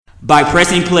By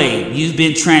pressing play, you've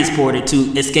been transported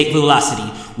to Escape Velocity,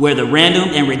 where the random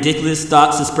and ridiculous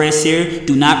thoughts expressed here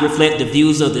do not reflect the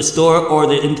views of the store or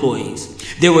the employees.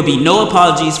 There will be no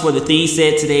apologies for the things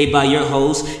said today by your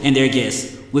hosts and their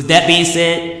guests. With that being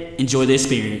said, enjoy the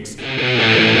experience.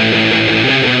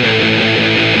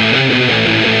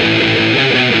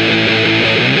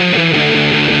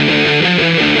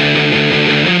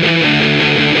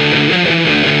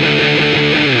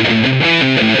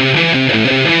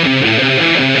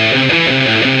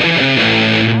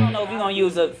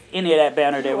 Any of that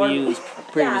banner that we used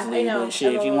previously, but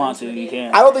shit, if you want to, you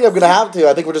can. I don't think I'm gonna have to.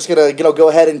 I think we're just gonna, go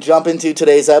ahead and jump into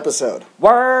today's episode.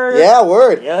 Word. Yeah,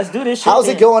 word. Yeah, let's do this shit. How's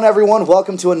it going, everyone?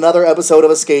 Welcome to another episode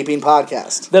of Escaping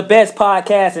Podcast. The best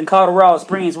podcast in Colorado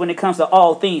Springs when it comes to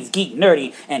all things geek,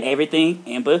 nerdy, and everything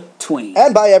in between.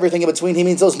 And by everything in between, he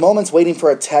means those moments waiting for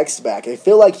a text back. They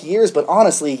feel like years, but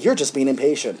honestly, you're just being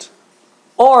impatient.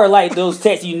 Or like those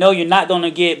texts you know you're not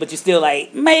gonna get, but you're still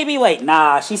like, maybe, like,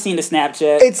 nah, she's seen the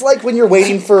Snapchat. It's like when you're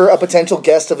waiting for a potential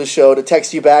guest of the show to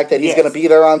text you back that he's gonna be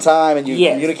there on time, and you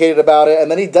communicated about it, and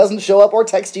then he doesn't show up or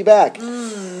text you back.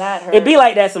 That hurts. It'd be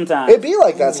like that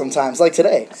sometimes. Like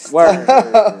today. Word.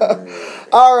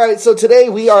 Alright, so today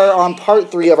we are on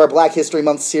part 3 of our Black History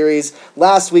Month series.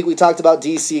 Last week we talked about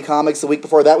DC Comics. The week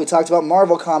before that we talked about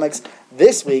Marvel Comics.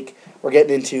 This week we're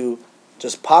getting into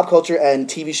just pop culture and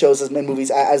TV shows and movies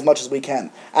as much as we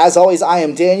can. As always, I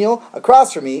am Daniel.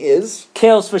 Across from me is...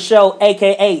 Kills for Show,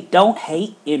 a.k.a. Don't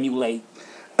Hate, Emulate.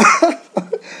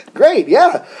 Great,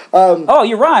 yeah. Oh,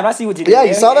 you rhyme. I see what you did. Yeah,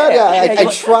 you saw that? Yeah,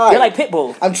 I tried. You're like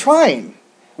Pitbull. I'm trying.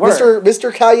 Word.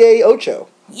 Mr. Calle Ocho.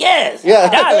 Yes. Yeah.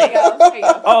 There you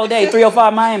go. All day,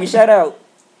 305 Miami. Shout out.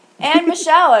 And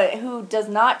Michelle, who does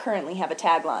not currently have a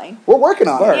tagline. We're working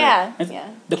on it. Yeah. The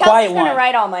Kelsey's quiet one. gonna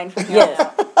write all mine for me.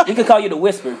 Yes. We could call you the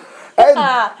Whisper.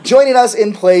 And joining us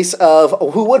in place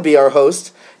of who would be our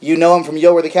host, you know him from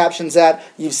Yo Where the Caption's At,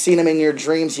 you've seen him in your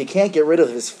dreams, you can't get rid of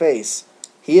his face.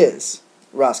 He is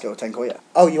Roscoe Tankoya.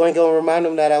 Oh, you ain't gonna remind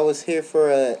him that I was here for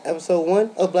episode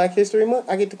 1 of Black History Month?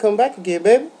 I get to come back again,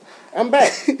 baby. I'm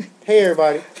back. Hey,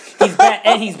 everybody. He's back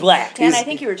and he's black. Dan, I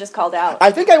think you were just called out.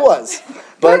 I think I was.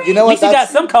 But you know what? At least you got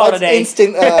some call today.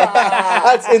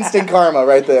 That's instant karma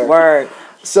right there. Word.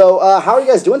 So, how are you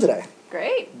guys doing today?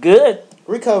 Great. Good.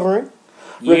 Recovering.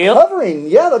 Yep. Recovering?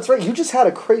 Yeah, that's right. You just had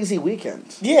a crazy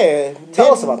weekend. Yeah.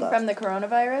 Tell us about that. From the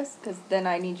coronavirus? Because then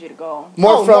I need you to go.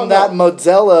 More from that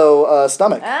Modelo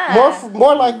stomach.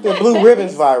 More like the blue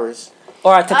ribbons virus.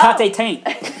 Or a Tecate Tank.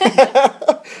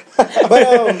 But,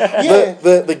 yeah.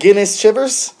 The Guinness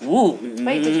shivers? Ooh.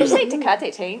 Wait, did you say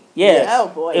Tecate Taint? Yes. Oh,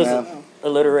 boy. It was an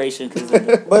alliteration. Cause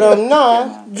But,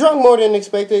 nah, drunk more than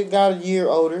expected. Got a year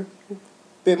older.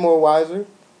 Bit more wiser.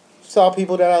 Saw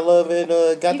people that I love and got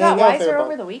You to hang got out wiser there.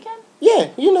 over the weekend?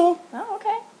 Yeah, you know. Oh,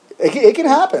 okay. It can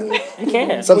happen. it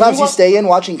can. Sometimes you stay in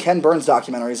watching Ken Burns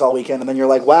documentaries all weekend, and then you're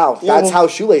like, wow, that's how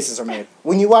shoelaces are made.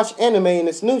 When you watch anime and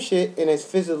it's new shit and it's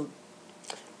physical...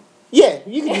 Yeah,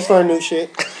 you can just learn new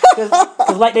shit.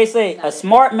 Because like they say, a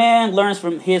smart man learns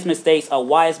from his mistakes. A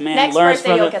wise man Next learns birthday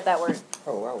from you'll get that word.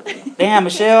 Oh, wow. Damn,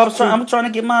 Michelle, I'm trying to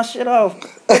get my shit off.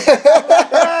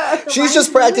 She's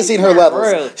just practicing her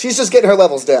levels. She's just getting her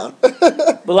levels down.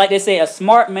 But like they say, a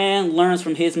smart man learns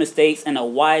from his mistakes, and a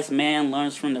wise man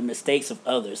learns from the mistakes of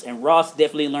others. And Ross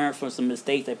definitely learned from some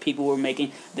mistakes that people were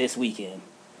making this weekend.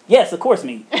 Yes, of course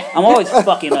me. I'm always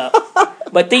fucking up.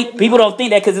 But people don't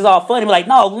think that because it's all funny. Be like,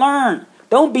 no, learn.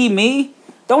 Don't be me.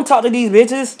 Don't talk to these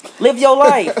bitches. Live your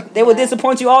life. They will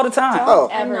disappoint you all the time.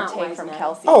 Don't ever take from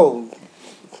Kelsey. Oh,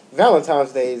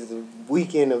 Valentine's Day is the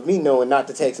weekend of me knowing not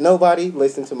to text nobody,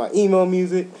 listen to my emo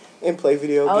music, and play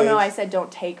video games. Oh, no, I said don't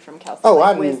take from Kelsey. Oh,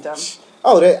 like I wisdom.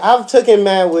 I've taken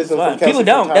mad wisdom from Kelsey. People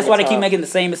don't. From time That's why to they keep time. making the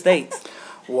same mistakes.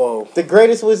 Whoa. The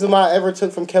greatest wisdom I ever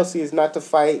took from Kelsey is not to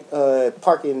fight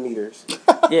parking meters.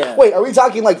 Yeah. Wait, are we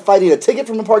talking like fighting a ticket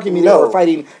from the parking meter or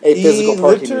fighting a physical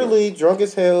parking meter? He literally, drunk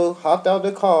as hell, hopped out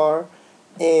the car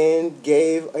and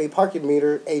gave a parking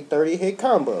meter a 30-hit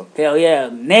combo. Hell yeah.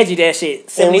 Neji that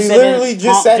shit. And we literally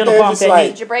just sat there just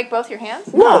like... Did you break both your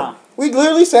hands? Nah. We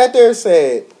literally sat there and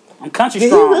said... I'm country Did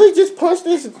strong. he really just punch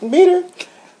this meter?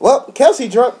 Well, Kelsey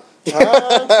drunk. Time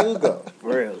to go.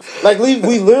 Real. Like, we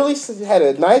literally had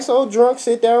a nice old drunk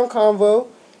sit-down convo.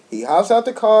 He hops out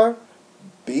the car,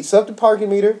 beats up the parking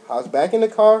meter, hops back in the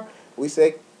car. We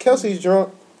say, Kelsey's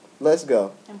drunk. Let's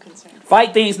go. I'm concerned.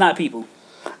 Fight things, not people.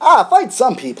 Fight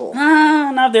some people. Nah,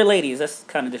 not if they're ladies. That's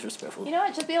kind of disrespectful. You know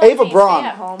what? Just be like Ava me, Braun. stay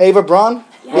at home. Ava Braun?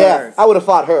 Yeah, I would have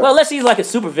fought her. Well, unless she's like a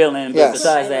super villain, but Yes.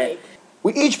 besides that.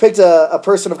 We each picked a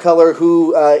person of color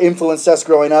who influenced us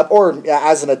growing up or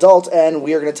as an adult, and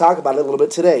we are going to talk about it a little bit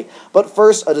today. But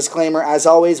first, a disclaimer, as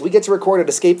always, we get to record at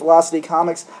Escape Velocity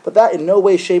Comics, but that in no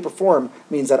way, shape, or form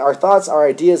means that our thoughts, our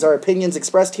ideas, our opinions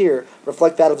expressed here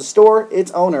reflect that of the store, its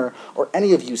owner, or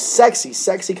any of you sexy,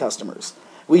 sexy customers.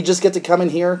 We just get to come in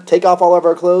here, take off all of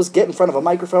our clothes, get in front of a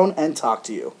microphone, and talk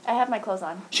to you. I have my clothes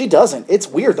on. She doesn't. It's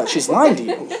weird that she's lying to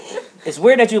you. It's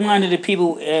weird that you lying to the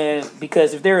people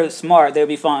because if they're smart, they'll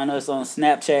be following us on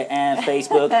Snapchat and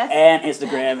Facebook and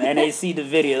Instagram, and they see the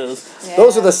videos. Yeah.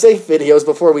 Those are the safe videos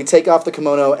before we take off the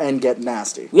kimono and get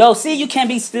nasty. Yo, see, you can't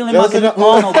be stealing my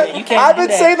kimono. You can't. I've do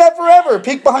been saying that forever.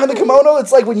 Peek behind the kimono.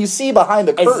 It's like when you see behind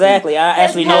the curtain. Exactly. I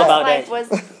actually know about Life that. was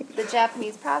the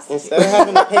Japanese prostitute. Instead of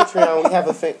having a Patreon, we have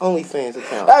a OnlyFans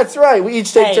account. That's right. We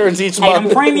each take turns each Hey, month.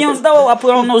 them premiums though, I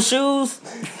put on those shoes.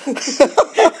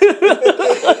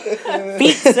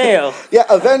 Feet sale. Yeah,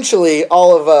 eventually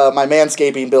all of my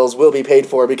manscaping bills will be paid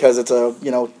for because it's a,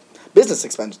 business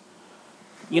expense.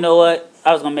 You know what?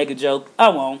 I was gonna make a joke. I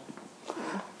won't.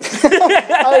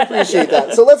 I appreciate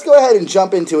that. So let's go ahead and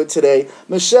jump into it today.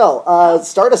 Michelle,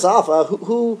 start us off.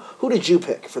 Who did you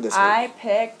pick for this week? I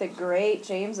picked the great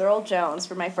James Earl Jones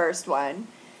for my first one.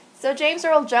 So James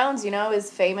Earl Jones,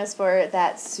 is famous for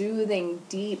that soothing,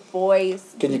 deep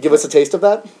voice. Can you give us a taste of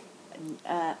that?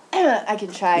 I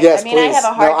can try. Yes, I mean, please. I have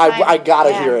a hard time. I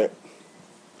gotta hear it.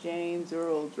 James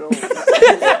Earl Jones.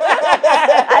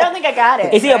 I don't think I got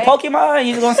it. Is he a right? Pokemon?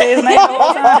 You just gonna say his name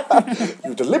all the time?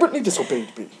 You deliberately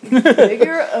disobeyed me.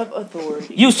 Figure of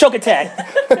authority. Use choke attack.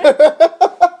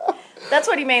 That's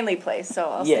what he mainly plays, so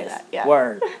I'll say that. Yeah.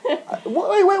 Word. Wait,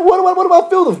 what about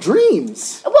Field of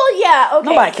Dreams? Well, yeah, okay.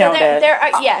 Nobody count that. There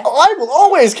are, yeah. I will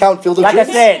always count Field of Like I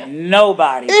Dreams. said,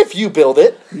 nobody. If you build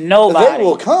it, Nobody. they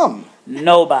will come.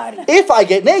 Nobody. If I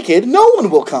get naked, no one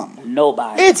will come.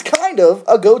 Nobody. It's kind of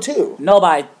a go-to.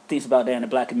 Nobody thinks about that in the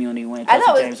black community when it I comes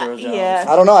thought to it James was- Earl Jones. yeah.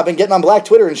 I don't know. I've been getting on Black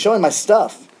Twitter and showing my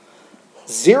stuff.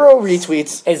 0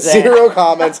 retweets, Exactly. 0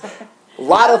 comments, a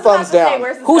lot of thumbs down.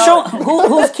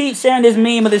 Who keeps sharing this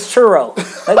meme of this churro?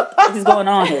 Like, what is going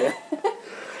on here?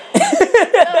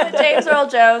 So, James Earl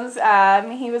Jones,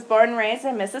 he was born and raised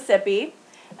in Mississippi.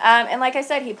 And like I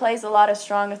said, he plays a lot of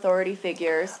strong authority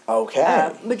figures.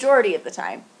 Okay. Majority of the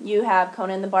time. You have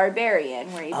Conan the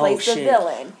Barbarian, where he plays the shit.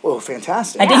 villain. Oh,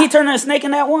 fantastic. And did he turn into a snake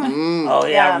in that one? Oh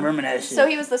yeah, I Yeah. remember that shit. So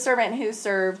he was the servant who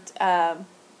served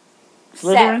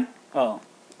Slytherin? Oh.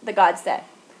 the god Set.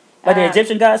 Like the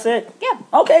Egyptian god said? Yeah.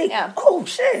 Okay. Yeah. Oh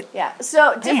shit. Yeah.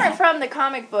 So different Damn. from the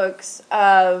comic books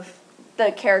of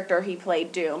the character he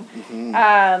played, Doom,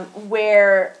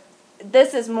 where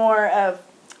this is more of,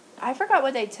 I forgot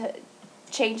what they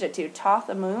changed it to, Toth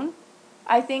the Moon,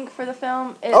 I think, for the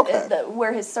film.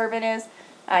 Where his servant is.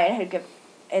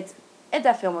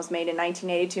 That film was made in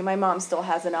 1982. My mom still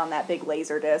has it on that big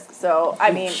laser disc. So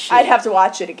I mean, shit. I'd have to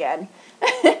watch it again.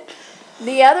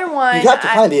 The other one, You have to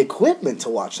find the equipment to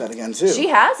watch that again, too. she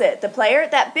has it. The player,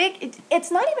 that big,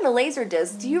 it's not even a laser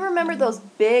disc. Do you remember those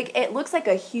big, it looks like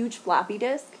a huge floppy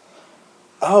disk?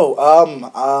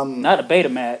 Not a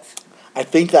Betamax. I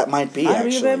think that might be,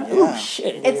 actually. Yeah. Yeah. Oh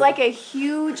shit. It's like a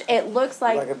huge, it looks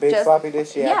like Like a big just, floppy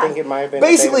disk? Yeah, yeah. I think it might have been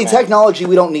Basically, a Betamax. technology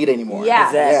we don't need anymore. Yeah,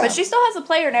 Exactly. but she still has a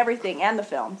player and everything, and the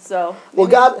film, so. Well,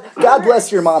 God bless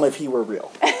your mom if he were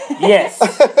real. Yes.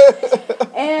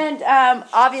 And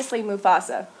obviously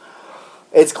Mufasa.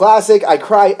 It's classic. I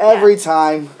cry every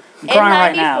time. I'm In crying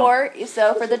right now. 94,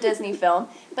 so for the Disney film.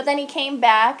 But then he came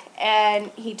back and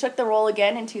he took the role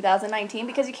again in 2019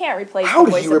 because you can't replace How the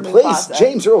do voice you of replace Mufasa.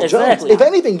 James Earl Jones? Exactly. If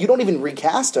anything, you don't even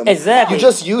recast him. Exactly. You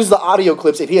just use the audio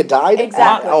clips. If he had died,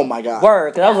 Exactly. oh my God.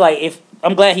 Word. Cause I was like,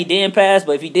 I'm glad he didn't pass,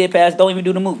 but if he did pass, don't even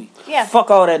do the movie. Yeah. Fuck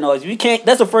all that noise. You can't.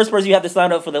 That's the first person you have to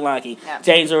sign up for the Lion King. Yeah.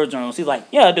 James Earl Jones. He's like,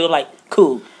 yeah, I'll do it. Like,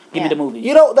 cool. Give me Yeah. the movie.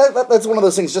 You know, that's one of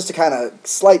those things, just to kind of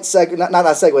slight not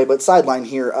segue, but sideline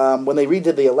here. When they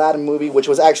redid the Aladdin movie, which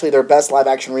was actually their best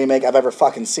live-action remake I've ever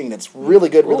fucking seen. It's really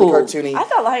good, really Ooh. cartoony. I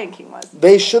thought Lion King was.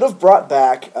 They should have brought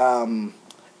back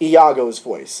Iago's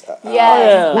voice.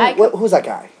 Yeah. Who's that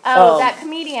guy? That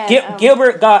comedian.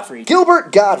 Gilbert Gottfried.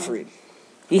 Gilbert Gottfried.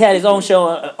 He had his own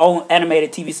show, own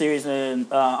animated TV series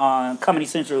on Comedy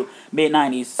Central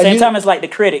mid-90s. Same time as like The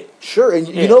Critic. Sure, and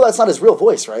Yeah. you know that's not his real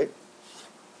voice, right?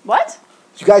 What?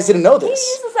 You guys didn't know He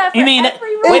this. uses that for You mean that-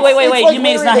 every wait, role. wait, wait, It's wait. like You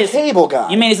mean it's Larry not the his Cable Guy?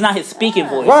 You mean it's not his speaking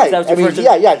voice? Right. Is that what I you're mean, referring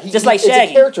to? yeah. Just like it's a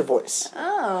Shaggy. character voice.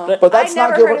 Oh. But that's I not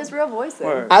never Gilbert- heard his real voice then.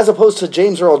 Word. As opposed to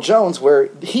James Earl Jones, where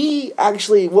he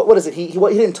actually, what is it? He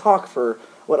didn't talk for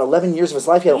 11 years of his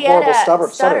life. He had a horrible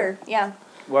stutter. Yeah.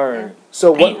 Word.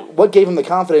 So what gave him the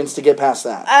confidence to get past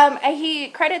that? He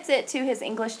credits it to his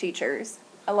English teachers.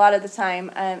 a lot of the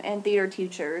time, and theater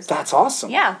teachers. That's awesome.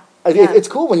 Yeah. It's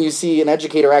cool when you see an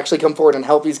educator actually come forward and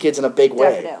help these kids in a big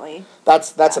way. Definitely.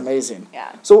 That's amazing.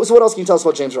 Yeah. So what else can you tell us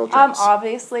about James Earl Jones?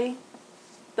 Obviously,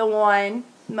 the one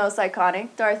most iconic,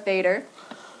 Darth Vader.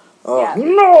 Yeah.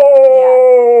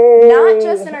 No! Not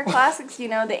just in our classics, the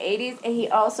 80s. He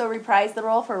also reprised the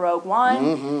role for Rogue One.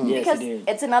 Mm-hmm. Yes, Because he did.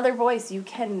 it's another voice you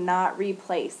cannot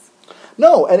replace.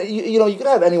 No, and you could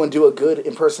have anyone do a good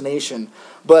impersonation,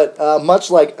 but much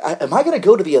like, am I going to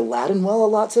go to the Aladdin well a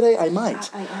lot today? I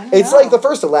might. I don't It's know. like the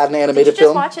first Aladdin animated Did you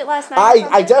just film. watch it last night?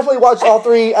 I definitely watched all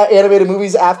 3 animated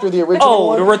movies after the original Oh,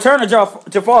 one. The Return of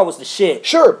Jafar was the shit.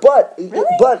 Sure, but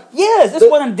Yes, it's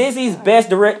one of Disney's best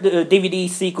direct DVD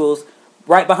sequels,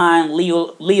 right behind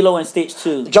Lilo and Stitch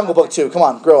 2. Jungle Book 2. Come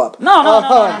on, grow up.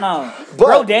 No.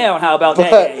 Grow down. How about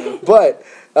that? But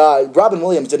Robin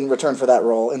Williams didn't return for that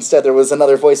role. Instead, there was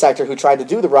another voice actor who tried to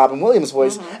do the Robin Williams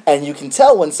voice, and you can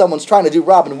tell when someone's trying to do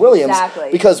Robin Williams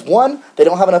because 1, they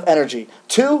don't have enough energy.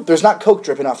 2, there's not coke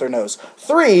dripping off their nose.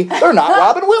 3, they're not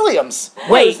Robin Williams.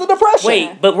 Where's the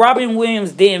depression? But Robin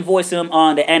Williams didn't voice him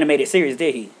on the animated series,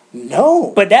 did he?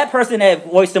 No. But that person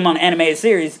that voiced him on the animated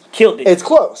series killed it. It's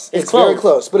close. It's very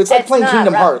close. But it's like playing not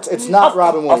Kingdom Rob- Hearts. It's not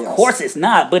Robin Williams. Of course it's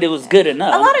not, but it was good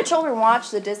enough. A lot of children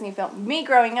watch the Disney film. Me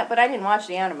growing up, but I didn't watch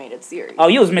the animated series. Oh,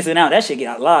 you was missing out. That shit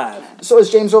got live. So has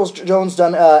James Earl Jones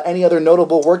done any other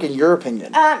notable work in your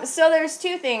opinion? So there's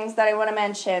 2 things that I want to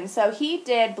mention. So he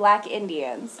did Black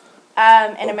Indians,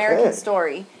 an American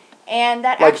Story, and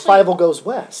that Like actually Fievel Goes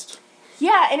West.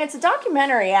 Yeah, and it's a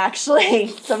documentary actually.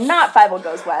 So not Fievel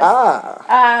Goes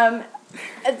West.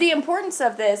 The importance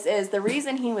of this is the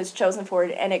reason he was chosen for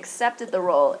it and accepted the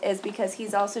role is because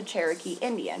he's also Cherokee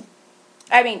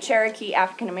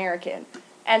African American.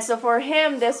 And so for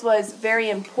him, this was very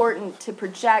important to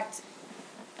project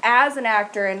as an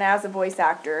actor and as a voice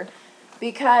actor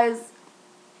because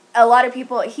a lot of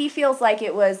people, he feels like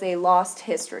it was a lost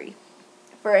history.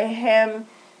 For him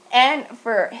and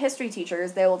for history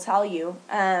teachers, they will tell you,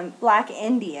 Black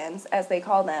Indians, as they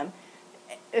call them,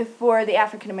 for the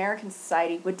African American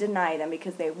Society would deny them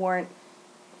because they weren't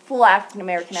full African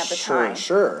American at the time.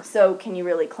 Sure. So can you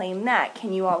really claim that?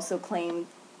 Can you also claim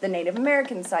the Native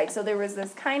American side? So there was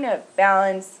this kind of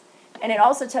balance, and it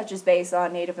also touches base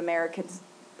on Native Americans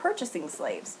purchasing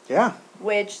slaves. Yeah.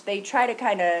 Which they try to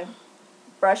kind of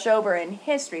brush over in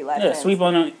history lessons.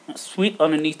 Yeah, sweep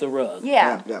underneath the rug.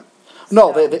 Yeah.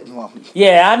 No, So- well,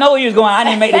 Yeah, I know where you was going. I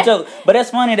didn't make the joke, but that's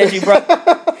funny that you brought.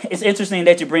 It's interesting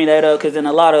that you bring that up because in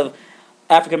a lot of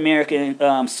African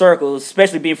American circles,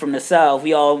 especially being from the South,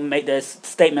 we all make that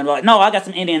statement like, "No, I got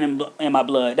some Indian in my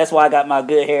blood. That's why I got my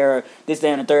good hair." This, that,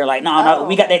 and the third. Like, no,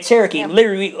 we got that Cherokee. Yeah.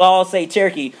 Literally, we all say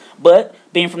Cherokee. But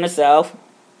being from the South,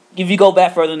 if you go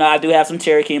back further, now I do have some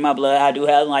Cherokee in my blood. I do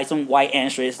have like some white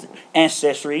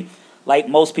ancestry. Like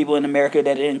most people in America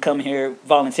that didn't come here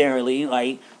voluntarily,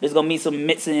 like there's gonna be some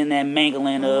mixing and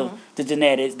mangling of the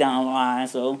genetics down the line.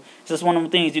 So it's just one of the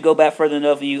things. You go back further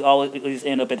enough, and you always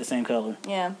end up at the same color.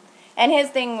 Yeah. And his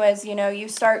thing was, you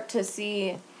start to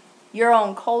see your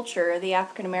own culture, the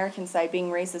African American side, being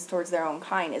racist towards their own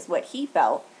kind is what he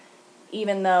felt,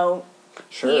 even though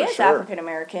he is African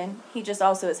American. He just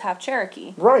also is half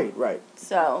Cherokee. Right.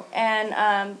 So,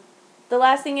 and the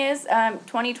last thing is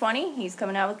 2020, he's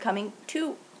coming out with Coming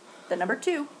to the number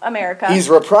 2, America. He's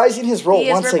reprising his role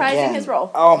once again. He is reprising his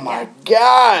role. Oh my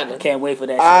God! I can't wait for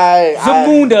that.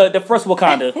 Zamunda, the first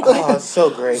Wakanda. Oh, it's so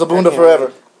great. Zabunda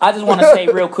forever. I just want to say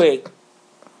real quick,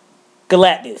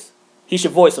 Galactus. He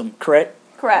should voice him, correct?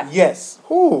 Correct. Yes.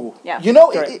 Ooh. Yeah. You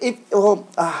know, Correct.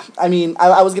 I mean,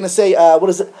 I was gonna say, what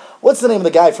is it? What's the name of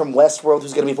the guy from Westworld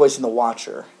who's gonna be voicing the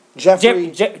Watcher?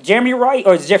 Jeffrey. Jeremy Wright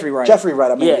or is it Jeffrey Wright? Jeffrey Wright.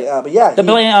 I mean, Yeah. but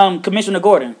yeah. Commissioner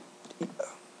Gordon.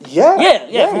 Yeah.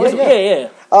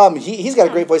 Yeah. He's got a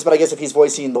great voice, but I guess if he's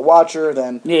voicing the Watcher,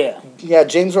 then Yeah.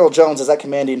 James Earl Jones as that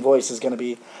commanding voice is going to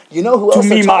be. You know who else? To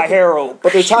they're me, my talking- hero.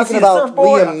 But they're You talking see the about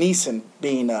surfboard? Liam Neeson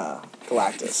being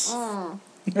Galactus.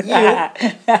 Liam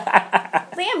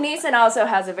Neeson also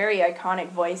has a very iconic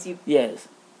voice. Yes.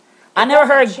 I never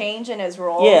heard. change in his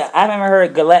roles. Yeah, I never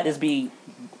heard Galactus be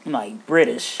like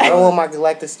British. I don't want my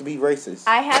Galactus to be racist.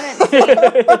 I haven't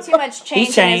seen too much change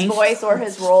in changed. his voice or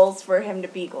his roles for him to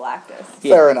be Galactus.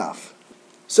 Yeah. Fair enough.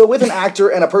 So with an actor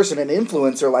and a person, an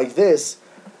influencer like this,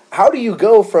 how do you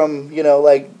go from,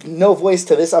 like, no voice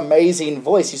to this amazing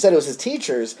voice? You said it was his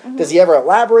teachers. Does he ever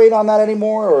elaborate on that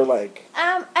anymore, or like?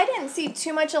 I didn't see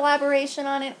too much elaboration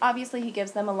on it. Obviously, he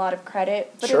gives them a lot of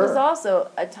credit, but Sure. it was also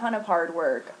a ton of hard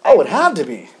work. Oh, it had to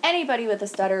be. Anybody with a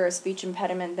stutter or speech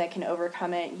impediment that can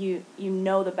overcome it, you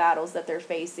know the battles that they're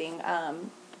facing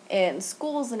in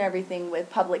schools and everything with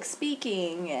public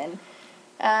speaking and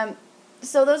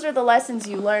So those are the lessons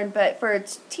you learn, but for a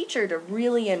teacher to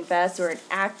really invest, or an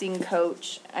acting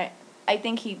coach, I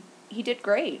think he did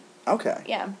great. Okay.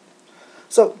 Yeah.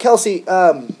 So, Kelsey,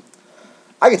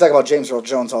 I can talk about James Earl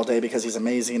Jones all day because he's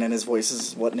amazing and his voice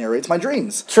is what narrates my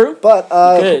dreams. True. But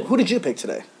Good. who did you pick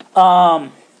today?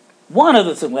 One of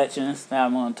the selections that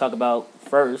I'm going to talk about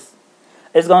first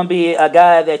is going to be a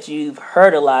guy that you've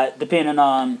heard a lot, depending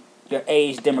on your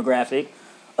age demographic.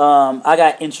 I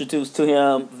got introduced to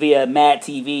him via Mad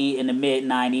TV in the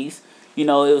mid-90s. You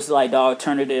know, it was like the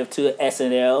alternative to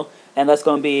SNL. And that's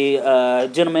going to be a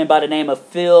gentleman by the name of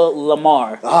Phil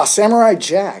LaMarr. Ah, Samurai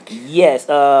Jack. Yes.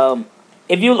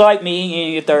 If you like me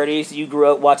in your 30s, you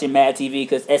grew up watching Mad TV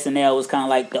because SNL was kind of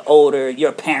like the older,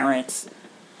 your parents'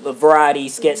 variety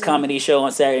sketch comedy show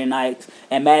on Saturday nights.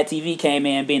 And Mad TV came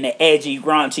in being the edgy,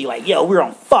 raunchy, like, yo, we're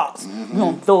on Fox. We're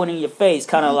going to throw it in your face.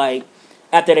 Kind of like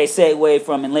after they segued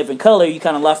from In Living Color, you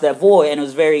kind of lost that void. And it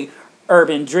was very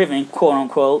urban-driven,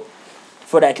 quote-unquote,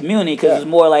 for that community because it was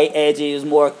more like edgy, it was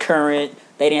more current.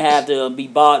 They didn't have to be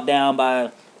bogged down by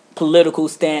political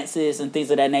stances and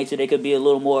things of that nature. They could be a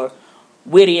little more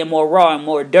witty and more raw and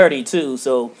more dirty too.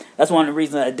 So that's one of the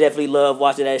reasons I definitely love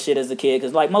watching that shit as a kid,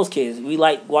 because like most kids, we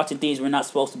like watching things we're not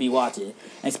supposed to be watching,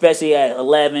 and especially at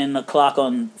 11 o'clock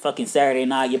on fucking Saturday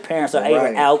night. Your parents are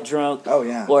either out drunk,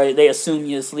 or they assume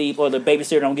you're asleep, or the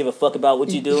babysitter don't give a fuck about what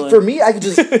you're doing. For me, I could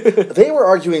just they were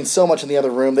arguing so much in the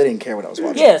other room, they didn't care what I was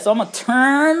watching. Yeah, so I'm gonna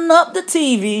turn up the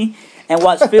TV and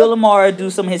watch Phil LaMarr do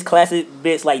some of his classic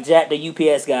bits like Jack the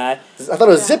UPS guy. I thought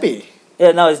it was Zippy.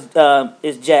 Yeah, no,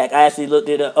 it's Jack. I actually looked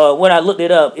it up. When I looked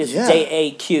it up, it's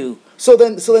JAQ. So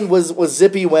then was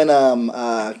Zippy when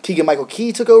Keegan-Michael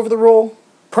Key took over the role?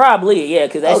 Probably, yeah,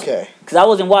 because I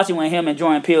wasn't watching when him and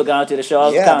Jordan Peele got into the show. I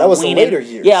was that was the later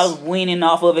years. Yeah, I was weaning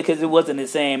off of it because it wasn't the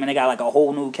same, and they got like a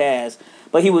whole new cast.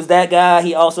 But he was that guy.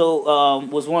 He also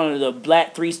was one of the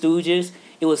Black Three Stooges.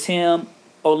 It was him,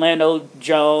 Orlando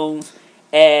Jones,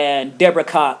 and Deborah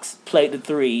Cox played the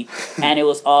three, and it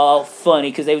was all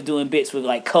funny because they was doing bits with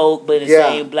like Coke, but in the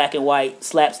same black and white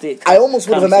slapstick. I almost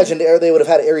would have imagined they would have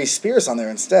had Aries Spears on there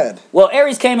instead. Well,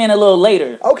 Aries came in a little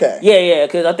later. Okay. Yeah,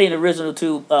 because I think the original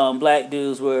two black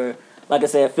dudes were, like I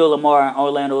said, Phil LaMarr and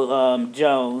Orlando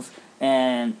Jones,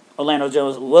 and Orlando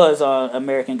Jones was on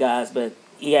American Gods, but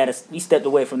he stepped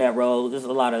away from that role. There's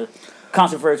a lot of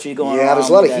controversy going on. Yeah, there's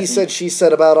a lot of he said, she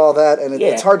said about all that, and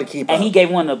it's hard to keep up. And he gave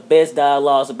one of the best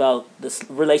dialogues about the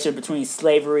relation between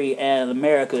slavery and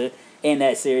America in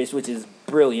that series, which is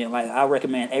brilliant. Like, I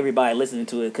recommend everybody listening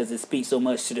to it because it speaks so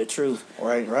much to the truth.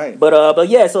 Right. But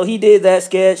yeah, so he did that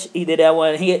sketch. He did that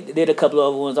one. He did a couple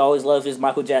of other ones. I always loved his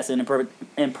Michael Jackson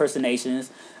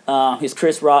impersonations. His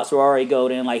Chris Rocks were already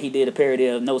golden. Like, he did a parody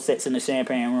of No Sex in the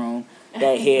Champagne Room.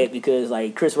 That hit because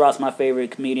like Chris Rock's my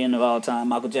favorite comedian of all time.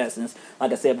 Michael Jackson's,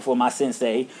 like I said before, my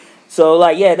sensei. So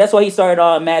like that's why he started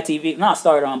on Mad TV. Not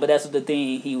started on, but that's the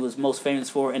thing he was most famous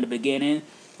for in the beginning.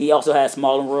 He also had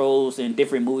smaller roles in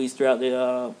different movies throughout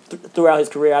his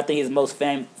career. I think his most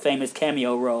famous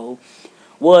cameo role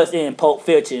was in Pulp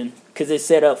Fiction because it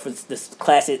set up for this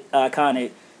classic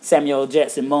iconic Samuel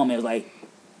Jackson moment. Like,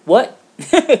 what?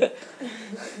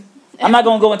 I'm not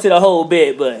gonna go into the whole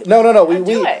bit, but no.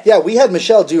 We had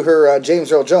Michelle do her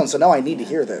James Earl Jones, so now I need to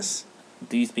hear this.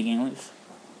 Do you speak English?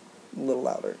 A little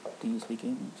louder. Do you speak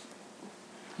English?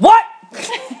 What,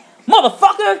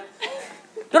 motherfucker?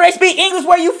 Do they speak English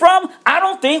where you from? I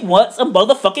don't think once a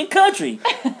motherfucking country.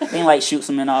 Then like shoots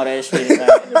them and all that shit.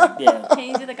 Yeah. Can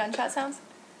you do the gunshot sounds?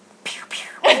 Pew, pew.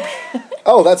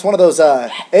 Oh, that's one of those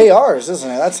ARs, isn't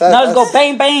it? That's now let's go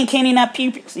bang bang, Kenny, not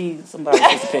pew pew. See, somebody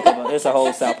supposed to pick up. It's a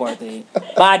whole South Park thing.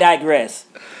 But I digress.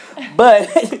 But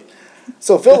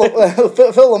so Phil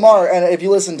LaMarr, and if you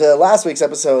listen to last week's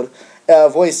episode,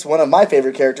 voiced one of my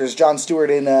favorite characters, Jon Stewart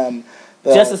in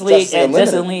Justice League and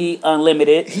Justice League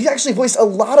Unlimited. He actually voiced a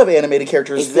lot of animated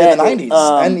characters in the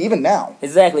 90s and even now.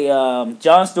 Exactly.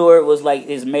 Jon Stewart was like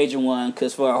his major one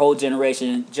because for a whole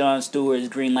generation, Jon Stewart's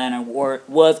Green Lantern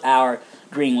was our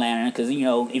Green Lantern because, you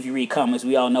know, if you read comics,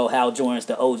 we all know Hal Jordan's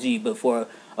the OG, but for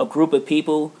a group of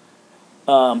people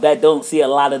that don't see a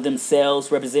lot of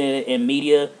themselves represented in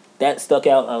media, that stuck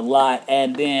out a lot.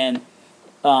 And then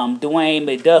Dwayne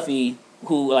McDuffie,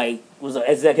 who like was an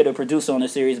executive producer on the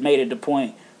series, made it the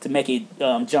point to make it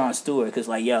Jon Stewart because,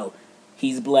 like, yo,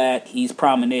 he's black, he's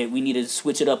prominent, we need to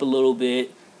switch it up a little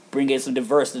bit, bring in some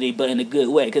diversity, but in a good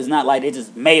way, because it's not like they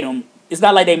just made him, it's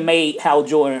not like they made Hal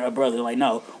Jordan a brother, like,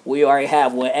 no, we already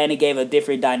have one, and it gave a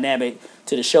different dynamic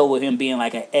to the show with him being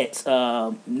like an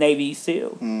ex-Navy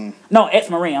SEAL. No,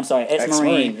 ex-Marine, I'm sorry,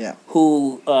 ex-Marine, yeah.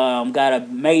 who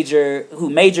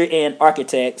majored in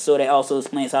architect, so that also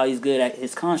explains how he's good at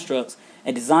his constructs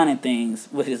and designing things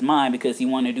with his mind because he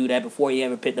wanted to do that before he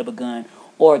ever picked up a gun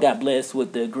or got blessed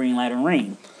with the Green Lantern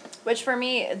ring. Which for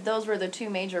me, those were the two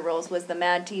major roles, was the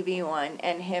Mad TV one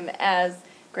and him as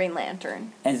Green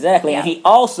Lantern. Exactly, Yeah. and he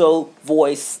also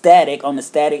voiced Static on the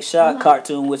Static Shock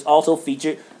cartoon, which also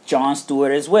featured Jon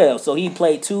Stewart as well. So he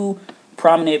played two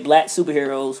prominent black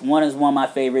superheroes. One is one of my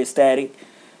favorites, Static.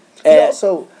 He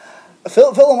also,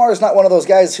 Phil Lamar is not one of those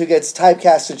guys who gets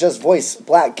typecast to just voice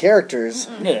black characters.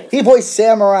 Yeah. He voiced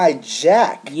Samurai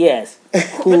Jack. Yes.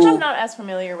 Which I'm not as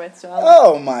familiar with, so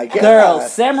Oh my god. Girl,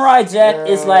 Samurai Jack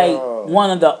is like one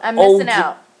of the I'm old. missing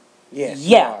out. Yes.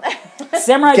 Yeah.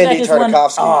 Samurai Jack Kendi is one.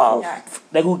 Tartakovsky. Oh, Yeah.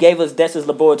 like who gave us Dexter's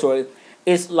Laboratory.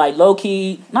 It's like low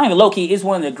key, not even low key. It's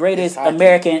one of the greatest It's high key.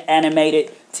 American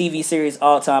animated TV series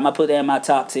all time. I put that in my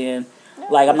top 10.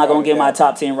 Like I'm not gonna give my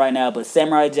top 10 right now, but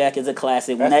Samurai Jack is a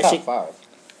classic. When That's that top shit, 5.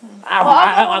 I'll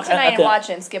go home tonight and couldn't- watch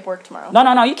it and skip work tomorrow.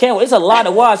 No, you can't. It's a lot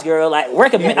to watch, girl. Like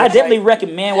recommend. I definitely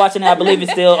recommend watching it. I believe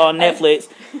it's still on Netflix.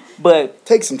 But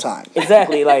Take some time.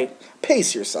 exactly, like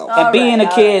Pace yourself. and being a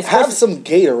kid, Have some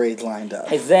Gatorade lined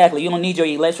up. exactly, you don't need your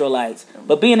electrolytes.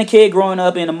 But being a kid growing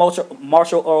up in the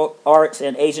martial arts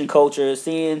and Asian culture,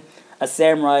 seeing a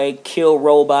samurai kill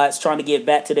robots, trying to get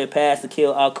back to their past to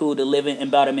kill Aku, the living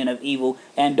embodiment of evil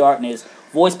and darkness,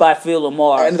 voiced by Phil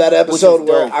Lamar. And that which episode is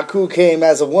where dope. Aku came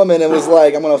as a woman and was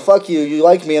like, I'm gonna fuck you, you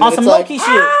like me, and On then some it's like, low-key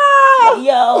shit.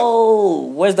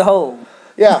 Yo, where's the hole?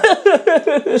 yeah.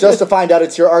 Just to find out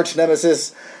it's your arch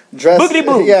nemesis dressed Boogity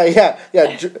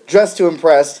boo. dressed to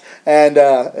impress and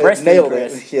Breast to nailed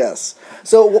impress. it. Yes.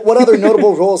 So what other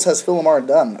notable roles has Phil Lamar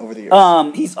done over the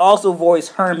years? He's also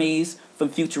voiced Hermes from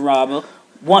Futurama.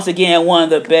 Once again, one of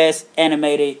the best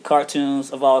animated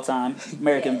cartoons of all time,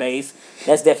 American based.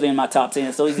 That's definitely in my top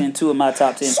 10. So he's in 2 of my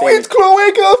top 10 Sweet favorites.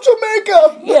 cloaca of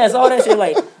Jamaica. Yes, all that shit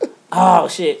like, oh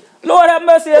shit. Lord have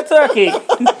mercy on Turkey.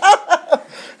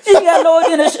 She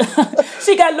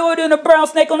got lowered in the brown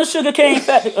snake on the sugar cane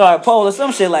pole or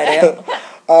some shit like that.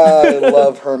 I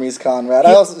love Hermes Conrad.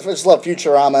 I also just love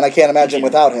Futurama, and I can't imagine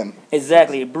without him.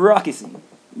 Exactly, bureaucracy.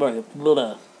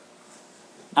 Blah.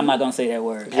 I'm not gonna say that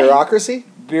word. Bureaucracy?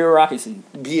 Bureaucracy.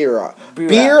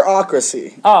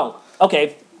 Bureaucracy. Oh,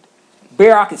 okay.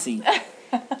 Bureaucracy.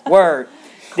 Word.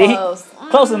 Close.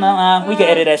 Close enough. We can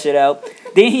edit that shit out.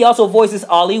 Then he also voices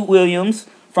Ollie Williams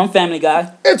from Family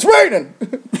Guy. It's raining.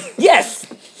 Yes,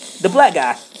 the black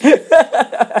guy.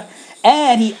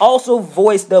 And he also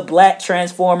voiced the black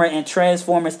Transformer in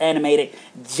Transformers animated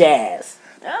Jazz.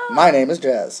 My name is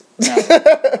Jazz.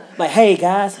 Like, hey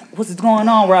guys, what's going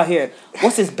on right here?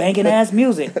 What's this banging ass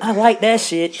music? I like that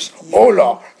shit.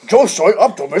 Hola, yo soy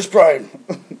Optimus Prime.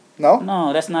 No?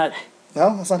 No, that's not.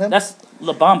 No, that's not him. That's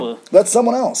La Bamba. That's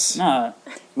someone else. Nah.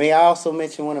 May I also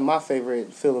mention one of my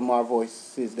favorite Phil Lamar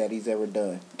voices that he's ever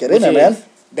done? Get in there, man.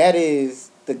 That is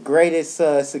the greatest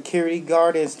security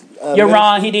guard. You're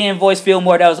wrong. He didn't voice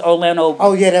Fillmore. That was Orlando.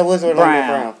 Oh, yeah, that was Orlando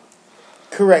Brown. Brown.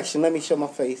 Correction, let me show my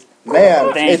face.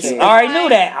 Man, Thank it's you. I already knew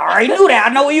that. I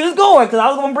know where he was going because I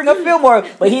was going to bring up Fillmore,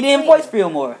 but he didn't voice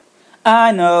Fillmore.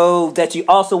 I know that you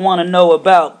also want to know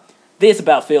about this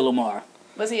about Phil Lamar.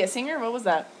 Was he a singer? What was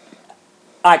that?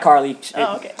 iCarly.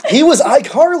 Oh, okay. he was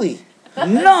iCarly. Phil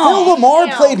No. Lamar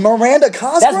Damn. played Miranda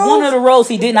Cosgrove. That's one of the roles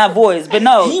he did not voice, but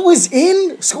no. He was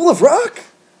in School of Rock.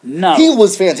 No. He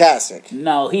was fantastic.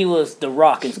 No, he was The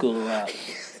Rock in School of Rock.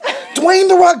 Dwayne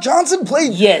The Rock Johnson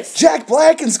played Yes. Jack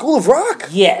Black in School of Rock.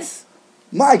 Yes.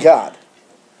 My God.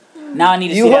 Now I need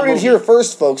to see You that heard movie. it here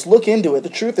first, folks. Look into it. The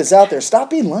truth is out there. Stop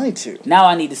being lied to. Now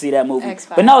I need to see that movie.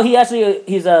 X-Files. But no,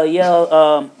 he's a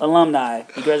Yale alumni.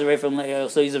 He graduated from Yale,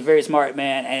 so he's a very smart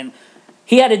man, and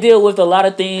he had to deal with a lot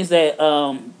of things that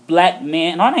black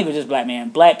men, not even just black men,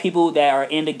 black people that are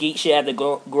into geek shit had to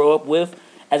grow up with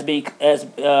being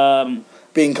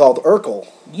Being called Urkel.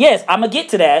 yes, I'm gonna get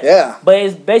to that. Yeah. But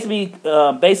it's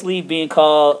basically being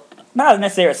called not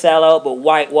necessarily a sellout, but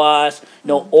whitewash.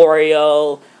 No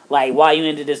Oreo. Like, why you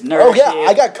into this nerd Oh yeah, shit?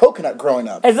 I got coconut growing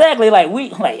up. Exactly,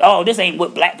 oh, this ain't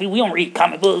what black people, we don't read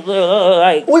comic books,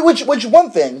 like, Which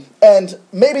one thing, and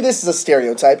maybe this is a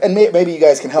stereotype, and maybe you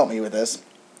guys can help me with this.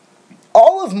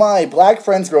 All of my black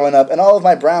friends growing up and all of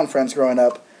my brown friends growing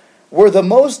up were the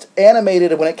most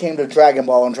animated when it came to Dragon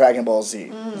Ball and Dragon Ball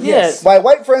Z. yes. My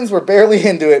white friends were barely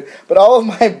into it, but all of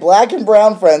my black and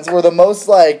brown friends were the most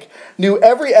knew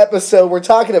every episode. We're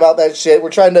talking about that shit.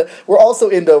 We're also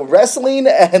into wrestling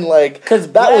and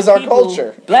Because that was our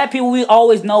culture. Black people, we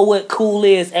always know what cool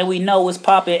is, and we know what's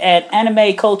popping. And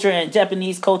anime culture and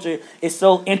Japanese culture is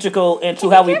so integral into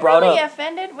how we brought really up.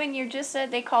 offended when you just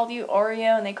said they called you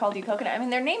Oreo and they called you coconut. I mean,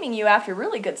 they're naming you after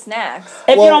really good snacks.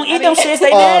 If Well, you don't eat them shits,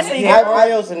 they nasty. Yeah,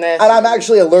 Oreos and nasty. And I'm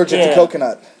actually allergic to Yeah.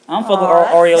 coconut. I'm fucking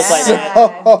Oreos like that.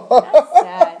 That's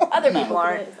sad. Other people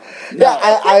aren't.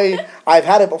 Yeah, I've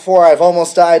had it before. I've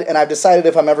almost died, and I've decided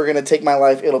if I'm ever going to take my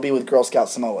life, it'll be with Girl Scout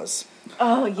Samoas.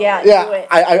 Oh yeah, Yeah, do it.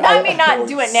 I mean, not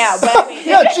do it now, but I mean,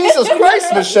 Yeah, Jesus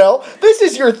Christ, Michelle! This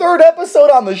is your third episode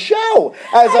on the show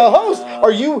as a host.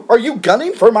 Are you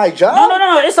gunning for my job?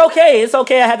 No. It's okay. It's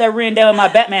okay. I had that written down in my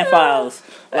Batman files.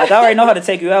 Like, I already know how to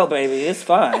take you out, baby. It's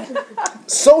fine.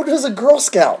 So does a Girl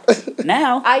Scout.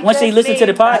 Now, I once just you listen to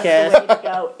the think that's podcast. the way to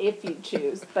go if you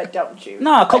choose, but don't choose.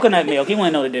 Nah, coconut milk. You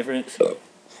wouldn't know the difference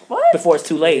What? before it's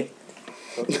too late.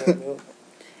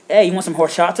 Hey, you want some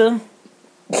horchata?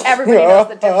 Everybody knows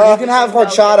the difference. You can have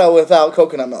horchata without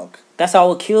coconut milk. That's how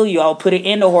I'll kill you. I'll put it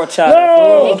in the horchata.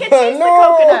 No! He can taste the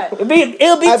coconut.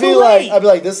 It'll be too late. I'd be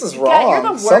like, this is God, you're wrong.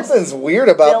 the worst Something's weird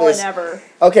about Villain this. ever.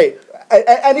 Okay,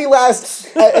 any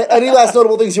last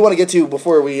notable things you want to get to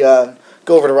before we go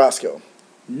over to Roscoe?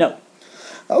 No.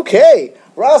 Okay,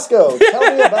 Roscoe,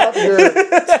 tell me about your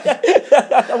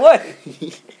What?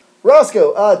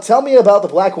 Roscoe. Tell me about the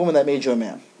black woman that made you a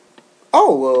man.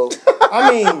 Oh, well,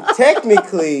 I mean,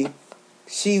 technically,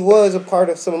 she was a part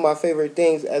of some of my favorite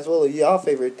things, as well as y'all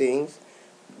favorite things.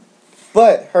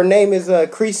 But her name is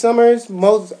Cree Summers.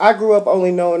 I grew up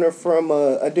only knowing her from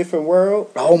A Different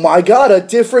World. Oh my God, A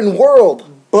Different World.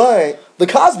 But, The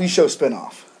Cosby Show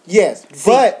spinoff. yes,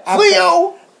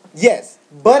 Leo! Yes,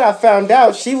 but I found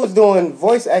out she was doing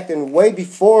voice acting way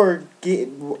before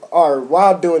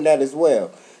while doing that as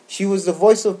well. She was the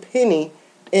voice of Penny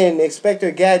in Inspector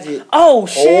Gadget. Oh,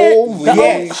 shit. Holy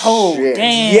Yes. Oh, shit.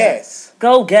 damn. Yes.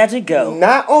 Go, Gadget, go.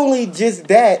 Not only just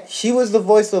that, she was the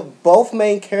voice of both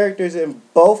main characters in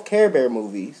both Care Bear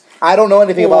movies. I don't know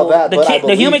anything about that, but I The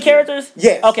believe human you. characters?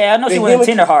 Yes. Okay, I know The she was in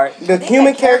human- Tenderheart. The I think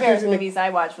human the Care characters Bears in the movies I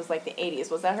watched was like the 80s.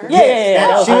 Was that her? Yeah,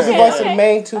 yeah. She was the Okay, voice of the okay.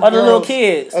 main two Of the little girls-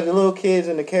 kids. Of the little kids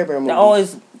in the Care Bear movies. They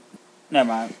always... Never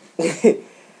mind.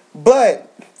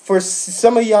 But for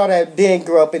some of y'all that didn't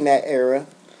grow up in that era,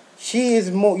 she is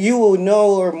more. You will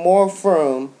know her more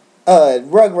from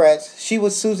Rugrats. She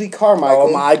was Susie Carmichael.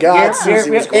 Oh my God, Susie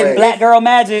was And great. Black Girl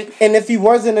Magic. And if you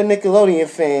wasn't a Nickelodeon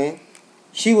fan,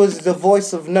 she was the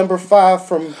voice of number 5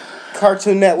 from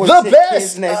Cartoon Network. The Kids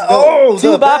best! Next Door. Oh, the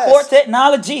 2x4 best.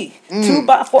 technology.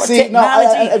 2x4 See, no,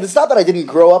 technology. it's not that I didn't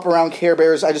grow up around Care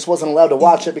Bears. I just wasn't allowed to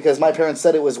watch it because my parents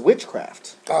said it was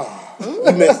witchcraft.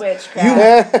 You missed.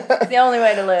 Witchcraft. It's the only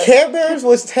way to live. Care Bears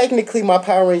was technically my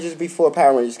Power Rangers before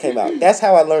Power Rangers came out. That's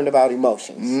how I learned about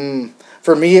emotions.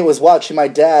 For me, it was watching my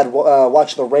dad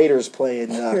watch the Raiders play in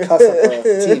cuss up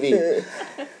TV.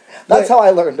 That's how I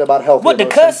learned about healthy What, the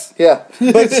emotions. cuss? Yeah.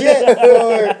 But yet,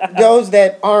 for those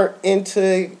that aren't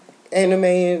into anime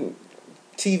and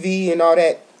TV and all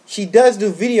that, she does do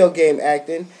video game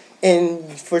acting. And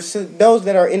for those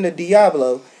that are into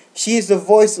Diablo, she is the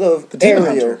voice of The Demon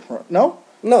Ariel. Hunter. No?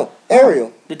 No,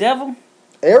 Ariel. The devil?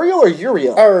 Ariel or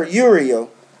Uriel? Or Uriel.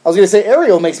 I was going to say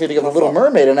Ariel makes me think of the Little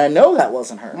Mermaid, and I know that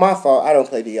wasn't her. My fault. I don't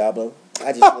play Diablo.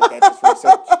 I just look at this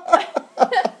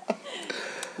research.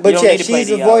 But don't yeah, need to play she's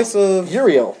the Diablo. voice of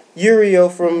Uriel. Uriel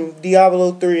from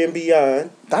Diablo 3 and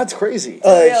beyond. That's crazy. She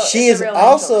it's is a real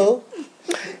also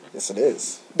Yes, it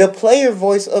is. the player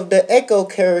voice of the Echo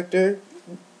character.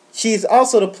 She's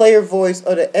also the player voice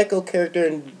of the Echo character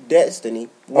in Destiny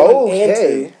 1 and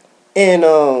Okay. 2.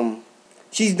 And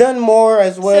she's done more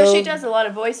as well. So she does a lot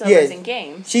of voiceovers Yes. in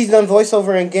games. She's done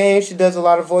voiceover in games. She does a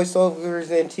lot of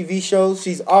voiceovers in TV shows.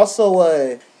 She's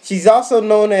also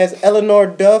known as Eleanor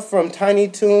Duff from Tiny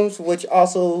Toons, which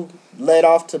also led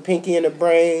off to Pinky and the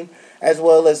Brain, as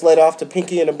well as led off to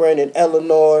Pinky and the Brain and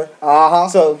Eleanor. Uh-huh.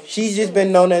 So she's just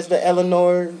been known as the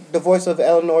voice of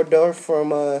Eleanor Duff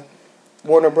from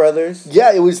Warner Brothers.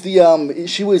 Yeah, it was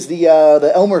she was the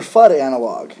Elmer Fudd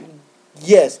analog.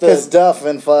 Yes, Because Duff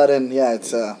and Fudd and, yeah,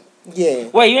 it's, yeah.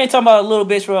 Wait, you ain't talking about a little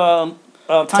bitch from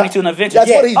Tiny Toon Adventures? That's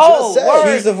what he just Oh, said.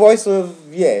 word. She's the voice of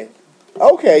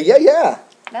Okay, yeah.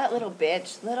 That little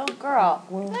bitch, little girl,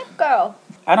 that girl.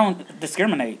 I don't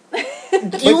discriminate.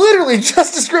 You literally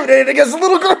just discriminated against a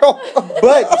little girl.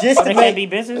 But just They to can't make be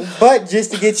bitches? But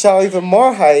just to get y'all even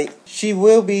more hype, she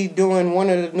will be doing one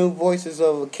of the new voices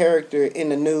of a character in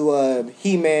the new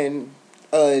He-Man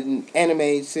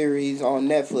anime series on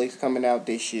Netflix coming out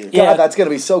this year. Yeah. God, that's going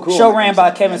to be so cool. Show when it ran comes by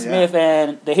out. Kevin Yeah. Smith,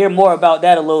 and to hear more about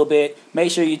that a little bit,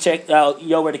 make sure you check out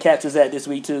Yo Where the Captain's At this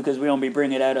week, too, because we're going to be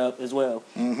bringing that up as well.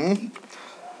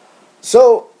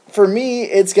 So, for me,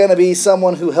 it's going to be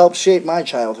someone who helped shape my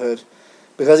childhood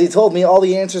because he told me all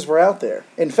the answers were out there.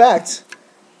 In fact,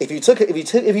 if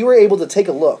you were able to take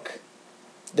a look,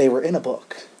 they were in a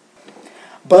book.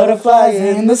 Butterflies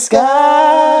in the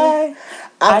sky,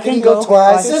 I can go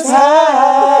twice as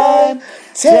high.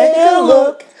 Take a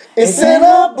look, It's in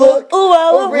a book. Ooh,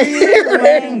 I will Read read it,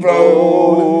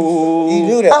 rainbow. You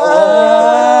knew that.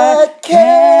 I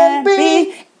can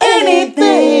be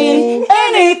anything,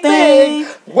 anything.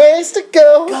 Ways to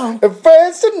go, and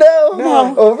friends to know.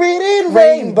 No. Oh, reading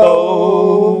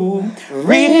rainbow.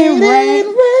 Reading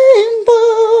Reading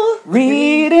rainbow.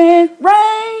 Reading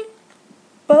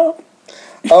rainbow.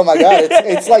 Oh my God!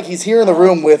 It's like he's here in the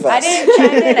room with us. I didn't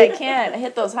chime in. I can't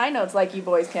hit those high notes like you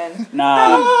boys can.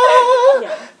 Nah.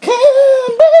 I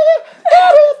can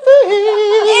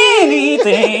be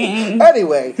Anything. anything.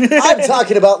 Anyway, I'm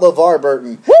talking about LeVar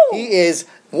Burton. He is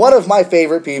one of my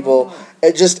favorite people,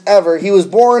 just ever. He was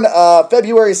born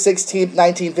February 16th,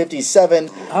 1957,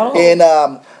 in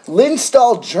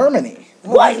Linstall, Germany.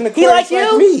 What? in the He like class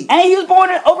like you? me. And he was born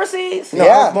overseas? No, I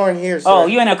Yeah. was born here, sir. Oh,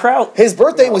 you in a crowd? His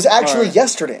birthday was actually Word.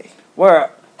 yesterday.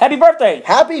 Where? Happy birthday.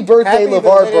 Happy birthday, Happy LeVar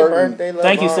belated Burton. birthday,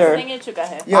 Thank you, LeVar. sir. Sing it, you go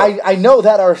ahead. Yeah. I know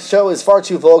that our show is far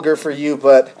too vulgar for you,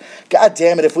 but god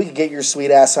damn it, if we could get your sweet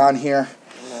ass on here,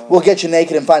 we'll get you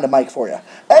naked and find a mic for you.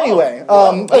 Anyway,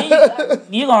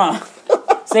 You gonna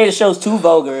say the show's too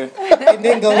vulgar, And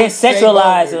then go then say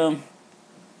sexualize vulgar. him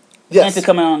yes, into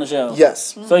coming on the show.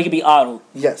 yes, So he can be idle.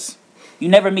 yes. You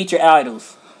never meet your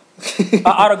idols. An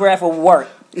autograph will work.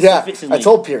 Yeah, sufficiently. I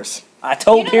told Pierce. I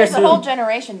told You know, Pierce there's a whole too.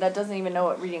 generation that doesn't even know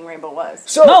what Reading Rainbow was.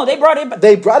 So No, they brought it back.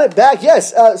 They brought it back,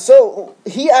 yes. So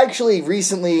he actually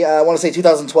recently, I want to say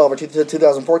 2012 or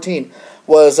 2014,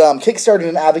 was kickstarting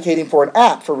and advocating for an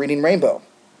app for Reading Rainbow.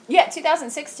 Yeah,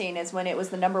 2016 is when it was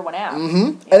the #1 app.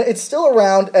 And it's still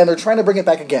around, and they're trying to bring it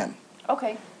back again.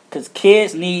 Okay. Because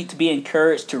kids need to be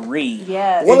encouraged to read.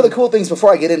 Yes. One of the cool things,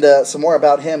 before I get into some more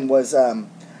about him, was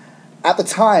at the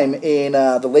time in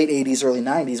the late 80s, early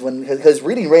 90s, when because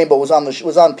Reading Rainbow was on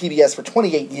was on PBS for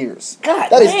 28 years. God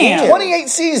That is damn. 28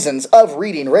 seasons of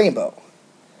Reading Rainbow.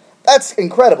 That's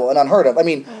incredible and unheard of. I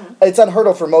mean, it's unheard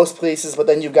of for most places, but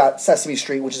then you've got Sesame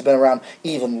Street, which has been around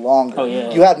even longer. Oh, yeah.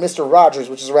 You had Mr. Rogers,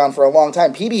 which is around for a long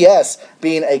time. PBS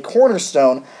being a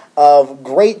cornerstone of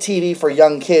great TV for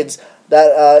young kids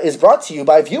that is brought to you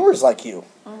by viewers like you.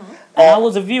 And I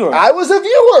was a viewer. I was a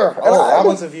viewer. and Oh, I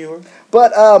was a viewer.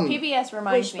 But, PBS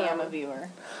reminds me I'm a Wishbone. viewer.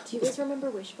 Do you guys remember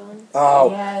Wishbone?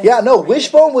 oh, Yes. yeah, no,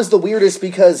 Wishbone was the weirdest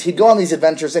because he'd go on these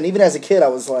adventures, and even as a kid, I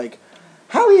was like,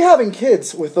 how are you having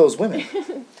kids with those women?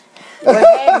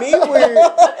 What made me weird,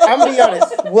 I'm gonna be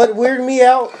honest, what weirded me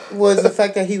out was the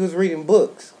fact that he was reading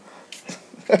books.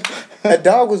 A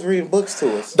dog was reading books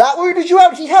to us. That weirded you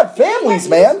out? He had families,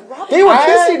 man. They were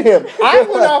kissing him. I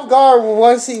went off guard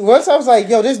once I was like,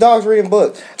 yo, this dog's reading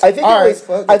books. I think All it right, was.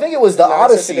 fuck I it. think it was the No, I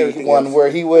accepted Odyssey everything one else. where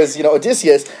he was,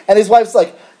 Odysseus, and his wife's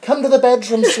like, "Come to the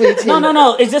bedroom, sweetie."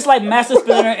 No. It's just like Master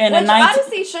Splinter in the Which 90s.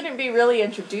 Odyssey shouldn't be really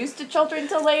introduced to children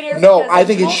till later. No, because I the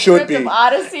think it whole should script be. Of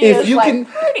Odyssey If is you like can-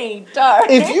 pretty dark.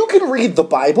 If you can read the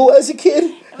Bible as a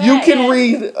kid, you Right, can yeah.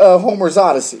 read Homer's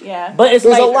Odyssey. yeah. But it's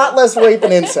There's like a lot less rape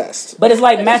and incest. But it's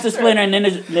like Master Splinter in the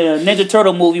Ninja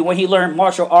Turtle movie when he learned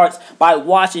martial arts by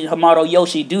watching Hamato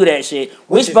Yoshi do that shit.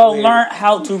 Which is Wishbone weird. learned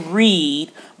how to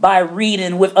read by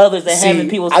reading with others and having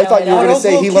people. I thought you were tell going it to out.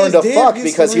 say he those learned to little fuck kids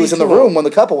did because he was in the used to read room when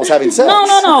the couple was having sex.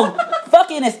 No.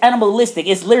 Fucking is animalistic.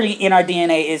 It's literally in our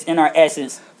DNA. It's in our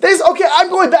essence. Okay, I'm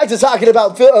going back to talking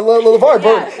about LeVar Burton.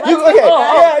 let's Okay, go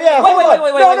back. yeah. Wait, hold on.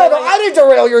 wait, No. I didn't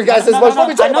derail your guys as much. Let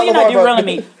me talk I know about you're not LeVar derailing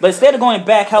Burton. me, but instead of going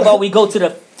back, how about we go to the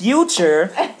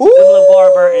future Ooh. with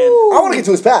LeVar Burton? I want to get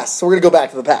to his past, so we're going to go back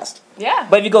to the past. Yeah.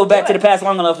 But if you go back to Do the it. past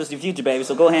long enough, it's the future, baby.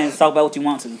 So go ahead and talk about what you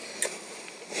want to. You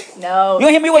No.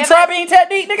 gonna hit me with Give us- tri-beam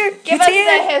technique, nigga? Give You us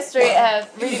ten? the history of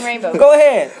Reading Rainbow. Go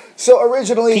ahead. So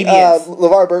originally, PBS.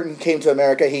 LeVar Burton came to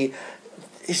America.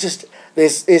 He's just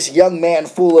this young man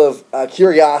full of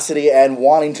curiosity and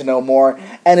wanting to know more.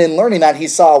 And in learning that, he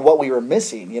saw what we were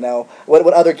missing.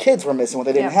 What other kids were missing, what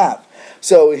they didn't Yeah. have.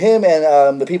 So him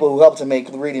and the people who helped him make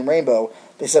Reading Rainbow,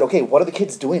 they said, okay, what are the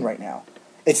kids doing right now?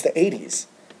 It's the 80s.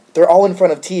 They're all in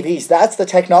front of TVs. That's the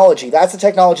technology. That's the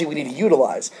technology we need to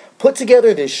utilize. Put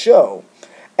together this show,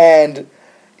 and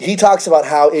he talks about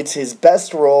how it's his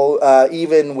best role,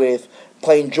 even with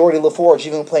playing Geordie LaForge,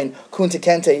 even playing Kunta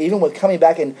Kinte, even with coming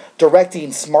back and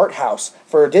directing Smart House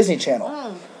for Disney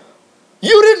Channel.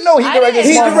 You didn't know he I directed didn't.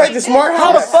 He Smart House? directed Smart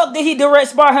How the House. fuck did he direct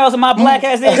Smart House and my black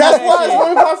ass didn't know That's that why it's shit?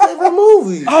 one of my favorite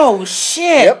movies. Oh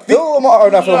shit! Yep,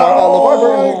 LeVar Burton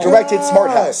Oh, directed Smart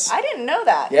God. House. I didn't know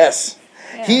that. Yes.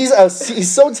 Yeah. He's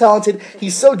so talented,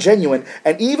 he's so genuine,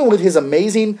 and even with his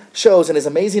amazing shows and his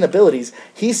amazing abilities,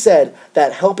 he said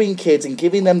that helping kids and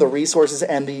giving them the resources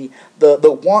and the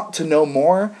want to know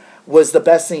more was the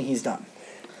best thing he's done.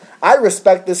 I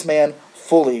respect this man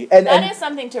fully. And That is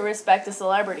something to respect a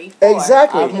celebrity for.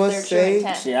 Exactly. Because I their must true say-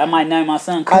 intent. Shit, I might name my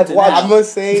son I've Kunta watched- now. I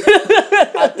must say,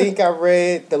 I think I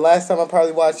read the last time I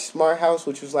probably watched Smart House,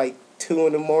 which was like 2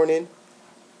 in the morning.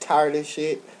 Tired of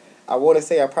shit. I want to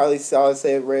say I probably saw it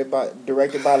said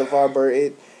directed by LeVar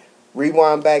Burton.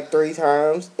 Rewind back 3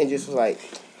 times and just was like,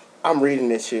 I'm reading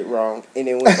this shit wrong, and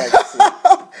then went back to sleep.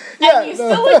 And you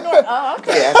still ignore. Oh,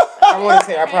 okay. Yeah, I want to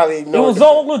say I probably It ignored. was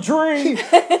all a dream.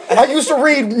 I used to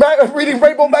reading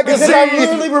Rainbow Because magazine. I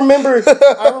literally remember,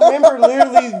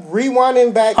 literally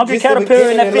rewinding back Hungry just the Caterpillar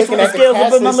beginning and that and fish looking with at the the scales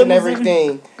cast up in my list and limousine.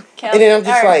 everything. Kelsey. And then I'm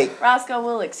just All right, like- Roscoe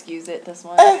will excuse it this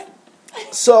one.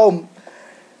 So,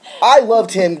 I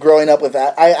loved him growing up with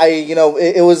that.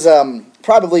 It was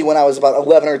probably when I was about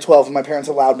 11 or 12 and my parents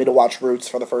allowed me to watch Roots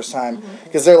for the first time.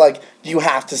 Because they're like, you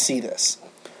have to see this.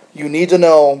 You need to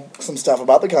know some stuff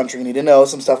about the country. You need to know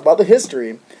some stuff about the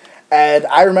history. And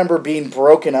I remember being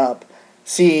broken up,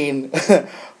 seeing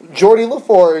Geordie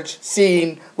LaForge,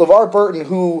 seeing LeVar Burton,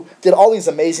 who did all these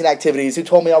amazing activities, who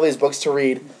told me all these books to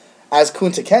read, as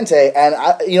Kunta Kinte. And,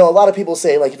 a lot of people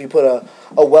say, like, if you put a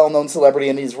well-known celebrity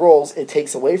in these roles, it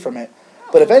takes away from it.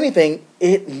 But if anything,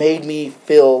 it made me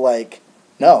feel like,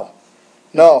 no,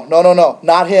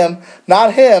 not him.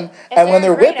 And when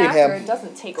they're whipping him, it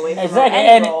doesn't take away from Exactly, any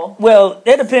and role. well,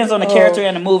 it depends on the character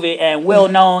in the movie, and well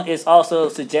known is also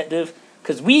subjective.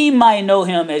 Because we might know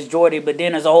him as Geordie, but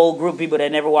then there's a whole group of people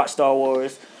that never watched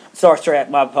Star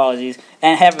Trek, my apologies,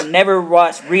 and have never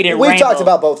watched Reading Rainbow. we've talked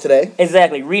about both today.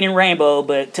 Exactly, Reading Rainbow,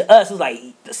 but to us, it's like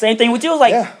the same thing with you. It was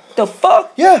like, Yeah. the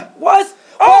fuck? Yeah. What?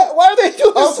 Why are they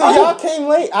doing Oh, this? so y'all came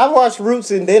late? I watched Roots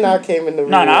and then I came in the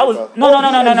room. No, I was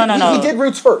no. He did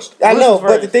Roots first. I know, Roots but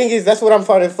the first. thing is, that's what I'm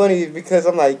finding funny because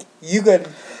I'm like, you I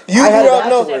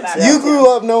had you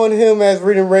grew up knowing him as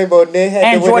Reading Rainbow and then had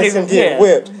And to witness Jordy, him getting yeah.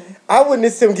 whipped. I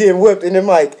witnessed him getting whipped and I'm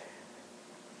like,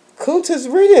 Kunta's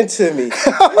reading to me. This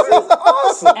is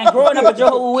awesome. And growing up a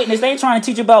Jehovah's Witness, they ain't trying to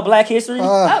teach you about Black history.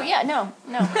 Oh, yeah, no.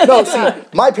 No, see,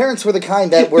 my parents were the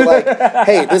kind that were like,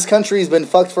 hey, this country's been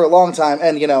fucked for a long time.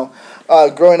 And,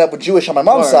 growing up with Jewish on my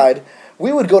mom's side,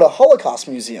 we would go to Holocaust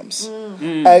museums.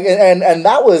 And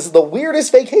that was the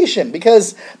weirdest vacation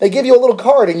because they give you a little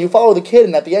card and you follow the kid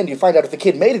and at the end you find out if the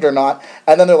kid made it or not.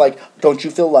 And then they're like, don't you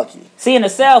feel lucky? See, in the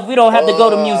South, we don't have to go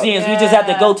to museums. We just have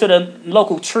to go to the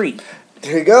local tree.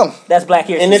 There you go. That's Black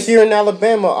history. And if you're in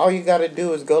Alabama, all you gotta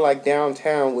do is go like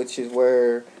downtown, which is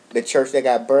where the church that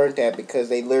got burnt at because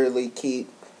they literally keep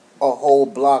a whole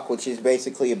block, which is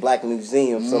basically a black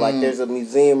museum. So like there's a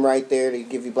museum right there to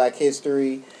give you Black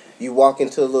history. You walk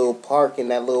into a little park and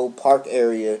that little park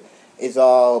area is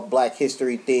all Black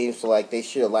history themed. So like they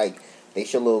show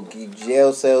little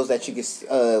jail cells that you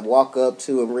can walk up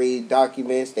to and read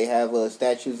documents. They have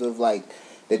statues of like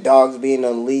the dogs being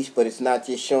unleashed, but it's not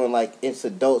just showing like it's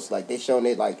adults. Like they showing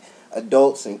it like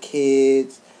adults and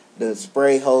kids. The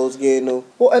spray hose getting them.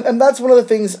 Well, and that's one of the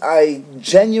things I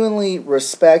genuinely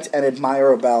respect and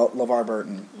admire about LeVar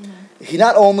Burton. He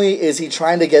not only is he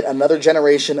trying to get another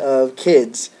generation of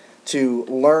kids to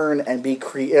learn and be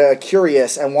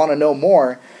curious and want to know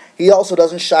more, he also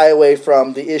doesn't shy away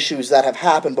from the issues that have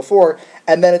happened before.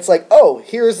 And then it's like, oh,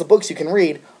 here's the books you can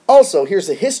read. Also, here's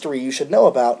the history you should know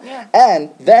about. Yeah.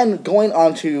 And then going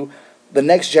on to the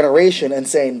next generation and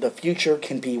saying the future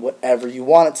can be whatever you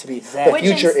want it to be. Exactly. The Which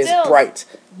future is instills bright.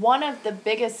 One of the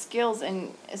biggest skills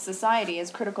in society is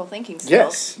critical thinking skills.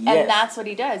 Yes. And Yes. that's what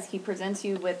he does. He presents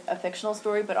you with a fictional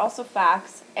story, but also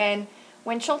facts. And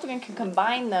when children can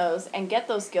combine those and get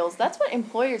those skills, that's what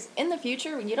employers in the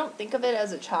future, when you don't think of it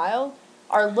as a child,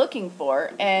 are looking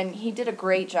for. And he did a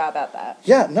great job at that.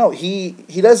 Yeah, no, he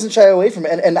doesn't shy away from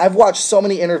it. And I've watched so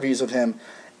many interviews with him,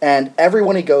 and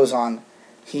everyone he goes on,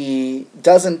 he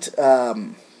doesn't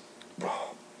come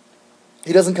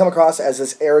across as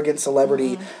this arrogant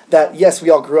celebrity that, yes, we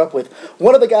all grew up with.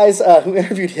 One of the guys who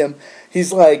interviewed him,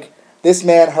 he's like, this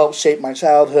man helped shape my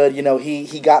childhood.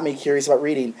 He got me curious about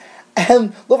reading.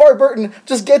 And LeVar Burton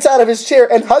just gets out of his chair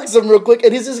and hugs him real quick,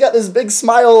 and he's just got this big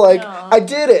smile like, I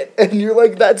did it. And you're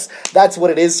like, that's what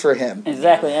it is for him.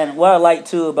 Exactly, and what I like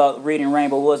too about Reading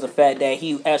Rainbow was the fact that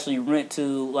he actually went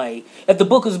to, like, if the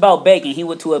book was about baking, he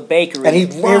went to a bakery. And he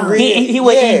learned. He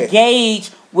would engage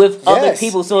with other Yes.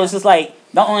 people, so it's just like,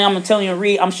 not only I'm telling you to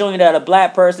read, I'm showing you that a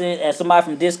black person and somebody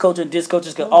from this culture and this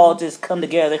culture could all just come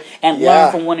together and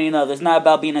learn from one another. It's not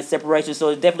about being a separation, so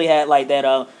it definitely had like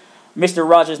that Mr.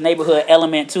 Rogers' Neighborhood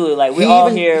element to it. Like, we're all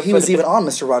here. He was even on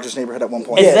Mr. Rogers' Neighborhood at one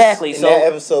point. Exactly. And So that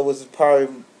episode was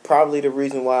probably the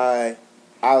reason why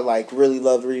I like really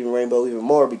loved Reading Rainbow even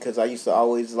more because I used to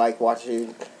always like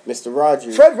watching Mr.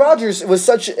 Rogers. Fred Rogers was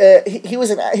such he was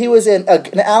an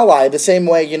ally the same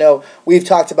way we've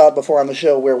talked about before on the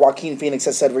show where Joaquin Phoenix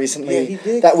has said recently he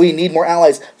did. that we need more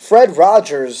allies. Fred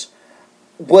Rogers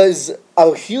was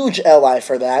a huge ally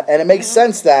for that, and it makes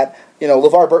sense that,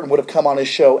 LeVar Burton would have come on his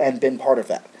show and been part of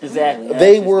that. Exactly.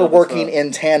 They were working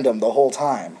in tandem the whole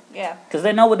time. Yeah. Because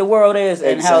they know what the world is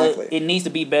and Exactly. how it needs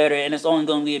to be better, and it's only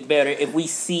going to get better if we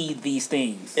see these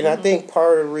things. And I think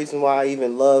part of the reason why I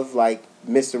even love, like,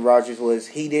 Mr. Rogers was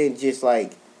he didn't just,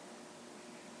 like,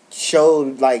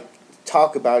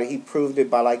 talk about it. He proved it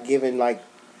by, like, giving, like,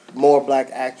 more black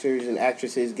actors and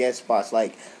actresses guest spots.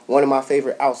 Like, one of my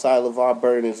favorite outside LeVar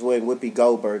Burton is when Whoopi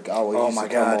Goldberg always used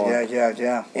to come on.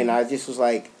 Yeah. And I just was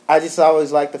like, I just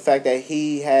always liked the fact that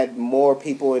he had more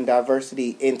people and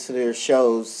diversity into their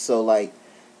shows. So, like,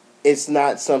 it's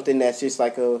not something that's just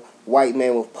like a white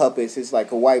man with puppets. It's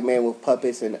like a white man with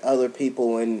puppets and other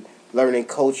people and learning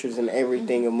cultures and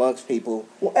everything amongst people.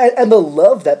 Well, and the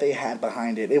love that they had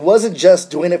behind it. It wasn't just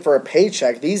doing it for a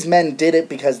paycheck. These men did it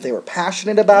because they were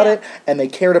passionate about it and they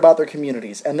cared about their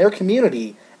communities. And their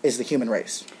community is the human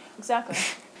race. Exactly.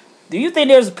 Do you think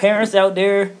there's parents out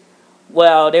there,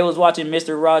 well, they was watching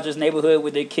Mr. Rogers' Neighborhood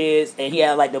with their kids, and he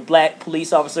had, like, the black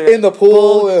police officer In the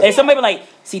pool. and somebody be like,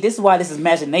 see, this is why this is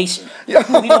imagination. Yeah.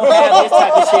 We don't have this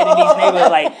type of shit in these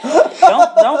neighborhoods. Like,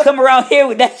 don't come around here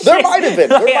with that shit. There might have been.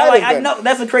 There might have I been. know,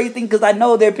 that's a crazy thing, because I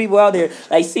know there are people out there,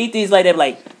 like, see things like that,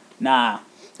 like, no.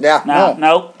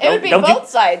 It would be both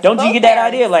sides. Don't you both get that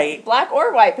parents. idea? Like, Black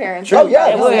or white parents. Sure, yeah,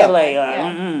 it would have, like,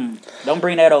 Yeah. don't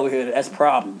bring that over here. That's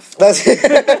problems. That's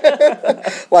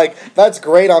like, that's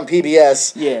great on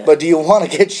PBS. Yeah. But do you want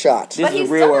to get shot? This But is he's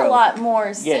the real done world. a lot more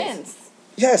Yes. since.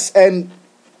 Yes, and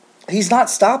he's not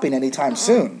stopping anytime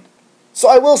soon. So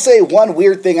I will say one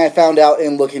weird thing I found out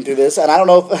in looking through this, and I don't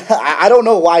know if, I don't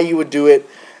know why you would do it.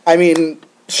 I mean,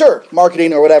 sure,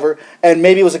 marketing or whatever, and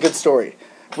maybe it was a good story.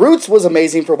 Roots was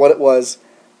amazing for what it was,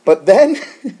 but then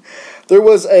there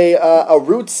was a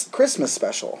Roots Christmas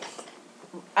special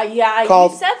Yeah,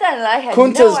 called you said that and I had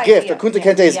Kunta's no idea. Gift or Kunta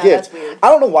Kente's yeah, Gift. That's weird. I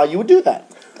don't know why you would do that.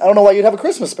 I don't know why you'd have a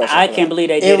Christmas special. I for can't that. believe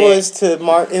they It did it. was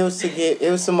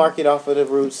to market off of the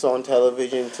Roots on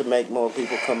television to make more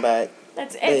people come back.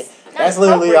 That's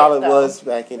literally all it was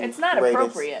back in It's not the 80s.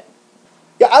 appropriate.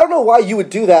 Yeah, I don't know why you would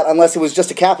do that unless it was just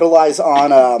to capitalize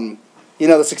on,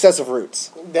 the success of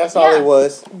Roots. That's all it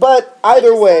was. But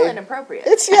either It's way, still inappropriate.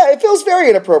 it feels very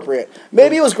inappropriate.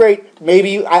 Maybe it was great.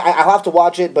 Maybe I'll have to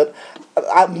watch it. But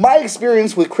my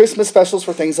experience with Christmas specials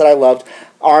for things that I loved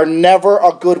are never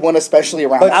a good one, especially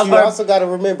around. But I've you heard- also got to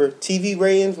remember, TV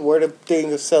ratings were the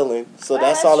thing of selling. So Well,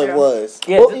 that's that's all it true. was.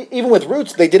 Yeah, Well, even with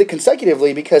Roots, they did it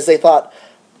consecutively because they thought,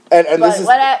 and But this is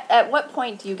at what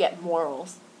point do you get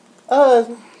morals?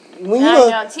 When I you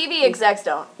know TV execs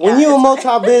don't. when Yeah, you a it's-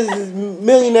 multi-business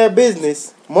millionaire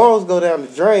business, morals go down the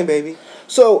drain, baby.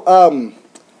 so.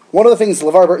 One of the things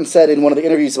LeVar Burton said in one of the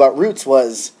interviews about Roots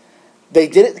was they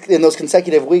did it in those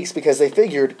consecutive weeks because they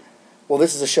figured, well,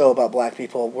 this is a show about black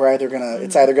people.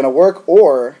 It's either gonna work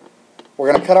or we're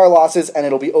gonna cut our losses and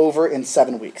it'll be over in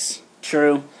 7 weeks.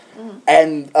 true.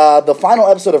 And the final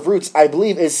episode of Roots, I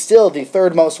believe, is still the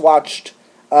third most watched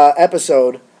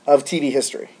episode of TV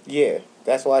history, Yeah,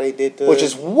 that's why they did the. which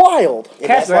is wild. and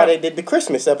that's why Right. they did the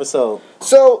Christmas episode.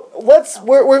 So we're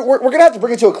gonna have to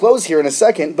bring it to a close here in a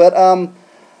second, but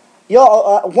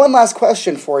y'all, one last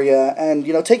question for you, and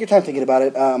take your time thinking about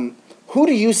it. Who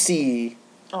do you see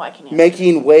Oh, I can answer.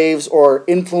 making waves or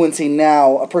influencing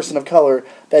now a person of color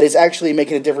that is actually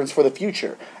making a difference for the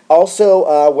future?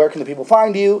 Also, where can the people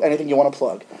find you? Anything you want to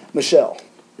plug, Michelle?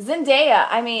 Zendaya,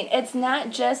 I mean, it's not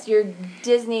just your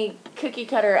Disney cookie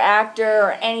cutter actor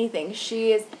or anything.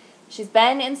 She's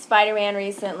been in Spider-Man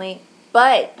recently,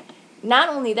 but not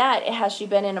only that, has she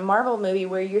been in a Marvel movie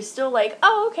where you're still like,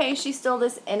 oh, okay, she's still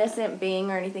this innocent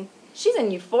being or anything. She's in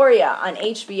Euphoria on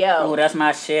HBO. Oh, that's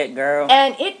my shit, girl.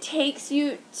 And it takes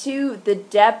you to the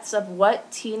depths of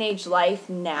what teenage life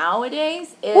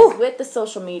nowadays is with the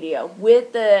social media,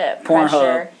 with the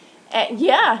pressure. And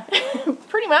yeah,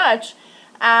 pretty much.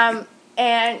 And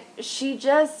she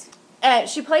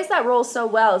she plays that role so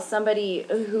well. Somebody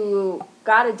who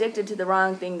got addicted to the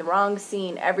wrong thing, the wrong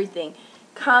scene, everything,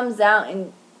 comes out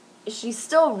and she's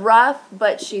still rough,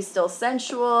 but she's still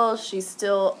sensual. She's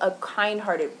still a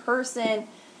kind-hearted person.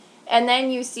 And then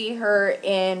you see her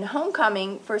in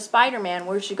Homecoming for Spider-Man,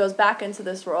 where she goes back into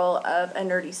this role of a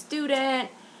nerdy student.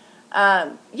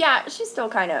 Yeah, she's still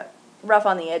kind of rough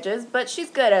on the edges, but she's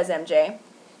good as MJ.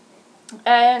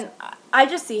 And I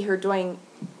just see her doing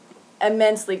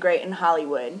immensely great in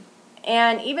Hollywood.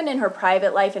 And even in her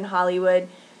private life in Hollywood,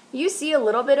 you see a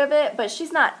little bit of it, but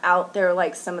she's not out there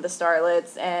like some of the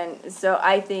starlets. And so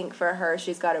I think for her,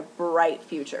 she's got a bright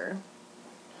future.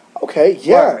 Okay, Word,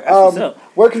 yeah. that's what's up.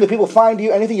 Where can the people find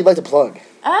you? Anything you'd like to plug?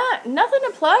 Nothing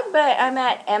to plug, but I'm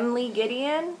at Emily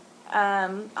Gideon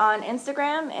on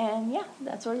Instagram, and yeah,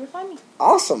 that's where you'll find me.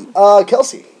 Awesome.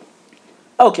 Kelsey.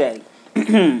 Okay.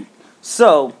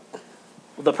 So,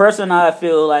 the person I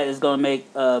feel like is going to make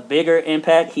a bigger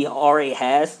impact, he already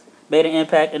has made an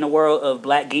impact in the world of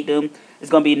black geekdom, is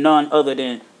going to be none other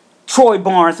than Troy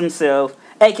Barnes himself,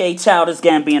 aka Childish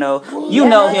Gambino. You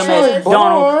know him as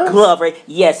Donald Glover.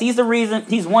 Yes, he's the reason.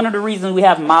 He's one of the reasons we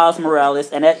have Miles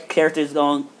Morales, and that character is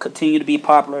going to continue to be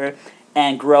popular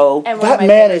and grow. And That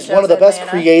man is one of the best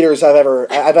creators I've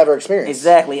ever experienced.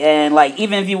 Exactly, and like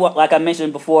even if you like I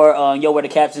mentioned before, Yo Where the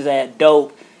Captions At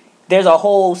Dope. There's a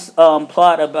whole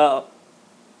plot about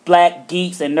black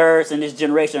geeks and nerds in this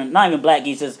generation. Not even black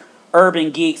geeks, just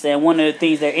urban geeks. And one of the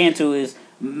things they're into is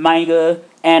manga,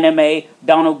 anime,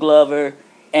 Donald Glover,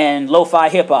 and lo-fi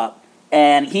hip-hop.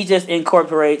 And he just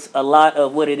incorporates a lot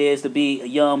of what it is to be a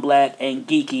young black and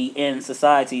geeky in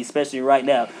society, especially right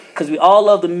now. Because we all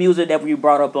love the music that we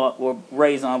brought up on, or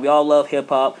raised on. We all love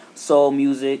hip-hop, soul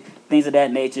music, things of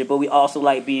that nature. But we also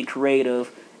like being creative,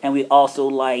 and we also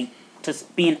like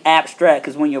just being abstract,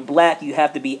 because when you're black, you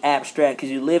have to be abstract, because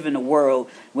you live in a world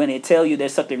when they tell you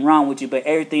there's something wrong with you, but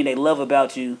everything they love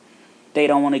about you, they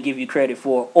don't want to give you credit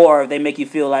for, or they make you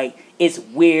feel like it's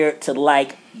weird to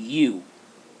like you,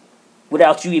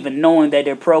 without you even knowing that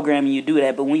they're programming you to do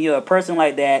that. But when you're a person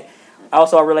like that,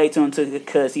 also I relate to him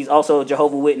because he's also a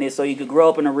Jehovah's Witness, so you could grow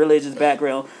up in a religious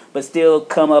background, but still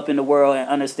come up in the world and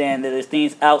understand that there's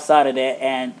things outside of that,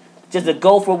 and just to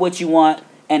go for what you want,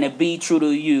 and to be true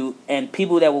to you, and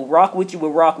people that will rock with you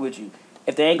will rock with you.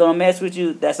 If they ain't gonna mess with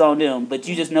you, that's on them. But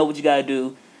you just know what you gotta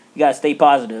do. You gotta stay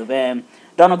positive. And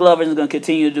Donald Glover is gonna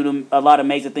continue to do a lot of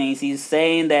amazing things. He's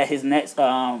saying that his next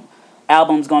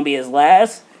album's gonna be his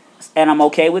last, and I'm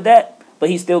okay with that. But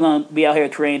he's still gonna be out here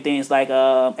creating things like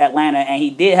Atlanta, and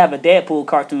he did have a Deadpool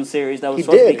cartoon series that was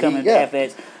supposed to be coming to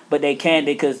FX. But they can't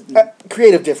because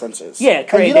creative differences. Yeah,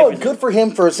 creative and you know, differences. good for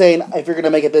him for saying, if you're going to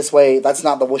make it this way, that's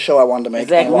not the show I wanted to make.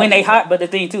 Exactly. When they hired, but the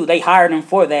thing too, they hired him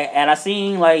for that, and I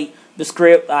seen like the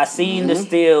script, I seen the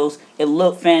stills. It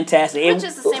looked fantastic. Which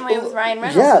is the same way with Ryan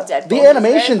Reynolds Yeah, with Deadpool. the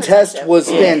animation test was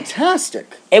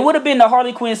fantastic. It would have been the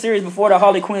Harley Quinn series before the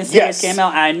Harley Quinn series came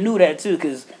out. I knew that too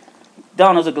because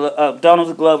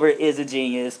Donald Glover is a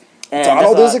genius. And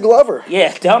Donald is a Glover.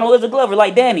 Yeah, Donald is a Glover,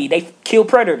 like Danny. They kill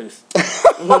predators.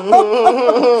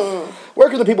 Where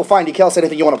can the people find you, Kelsey?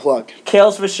 Anything you want to plug?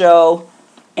 Kels for Show,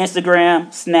 Instagram,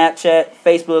 Snapchat,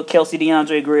 Facebook, Kelsey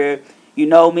DeAndre Greer. You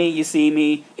know me, you see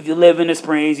me. If you live in the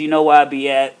Springs, you know where I be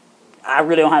at. I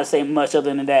really don't have to say much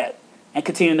other than that. And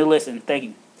continue to listen. Thank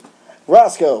you.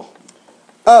 Roscoe.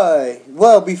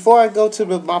 Well, before I go to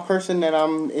my person that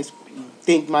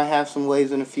think might have some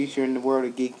ways in the future in the world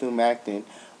of geekdom acting,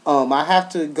 I have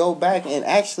to go back and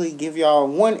actually give y'all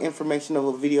one information of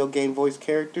a video game voice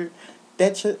character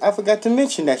that I forgot to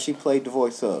mention that she played the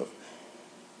voice of.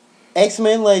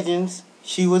 X-Men Legends,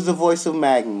 she was the voice of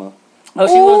Magma. Oh,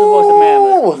 she was the voice of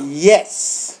Magma.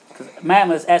 Yes.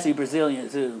 Magma is actually Brazilian,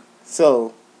 too.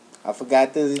 So, I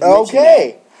forgot to mention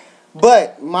Okay. that.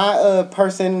 But my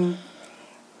person,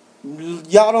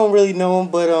 y'all don't really know him,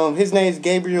 but his name is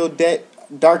Gabriel Dark.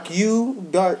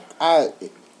 I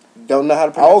don't know how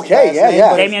to pronounce his last name,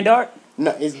 but Damien Dark?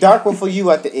 No, it's dark one for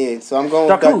you at the end, so I'm going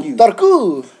with Dark You.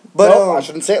 Darku. But nope, I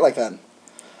shouldn't say it like that.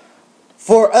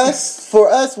 For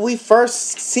us, we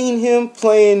first seen him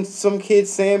playing some kid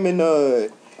Sam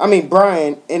and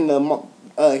Brian in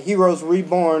the Heroes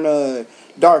Reborn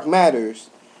Dark Matters.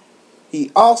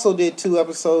 He also did 2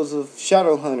 episodes of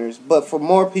Shadowhunters, but for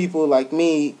more people like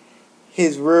me,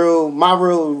 my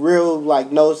real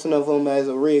like noticing of him as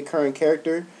a reoccurring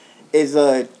character is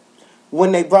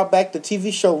when they brought back the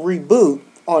TV show Reboot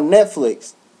on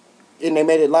Netflix and they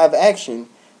made it live action.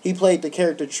 He played the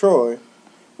character Troy,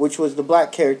 which was the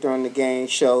black character on the game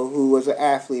show who was an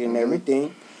athlete and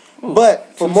everything. Ooh. But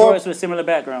for Some more with similar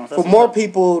backgrounds. For more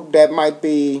people that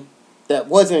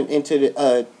wasn't into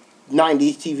the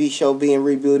 90s TV show being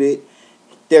rebooted,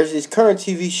 there's this current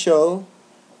TV show,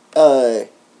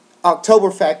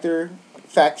 October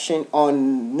Faction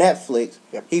on Netflix.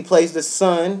 Yep. He plays the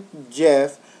son,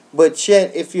 Jeff. But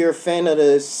Chet, if you're a fan of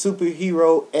the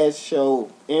superhero-esque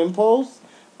show Impulse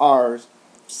or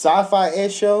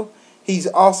sci-fi-esque show, he's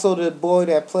also the boy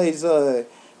that plays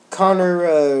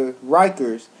Connor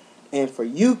Rikers. And for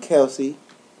you, Kelsey,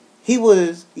 he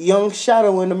was young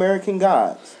Shadow in American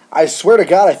Gods. I swear to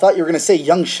God, I thought you were going to say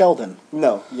Young Sheldon.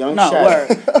 No, Shadow.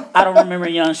 Word. I don't remember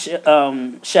young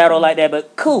Shadow like that,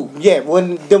 but cool. Yeah,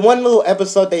 when the one little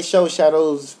episode they showed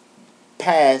Shadow's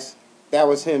past, that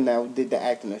was him that did the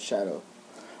acting of Shadow.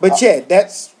 But yeah,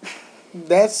 that's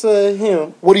That's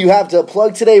him. What do you have to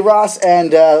plug today, Ross?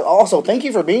 And also, thank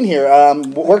you for being here.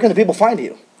 Where can the people find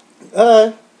you?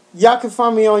 Y'all can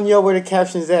find me on Yo Where the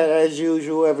Captions at as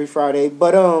usual every Friday.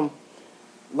 But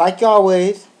like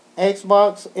always,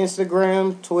 Xbox,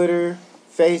 Instagram, Twitter,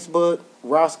 Facebook,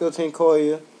 Roscoe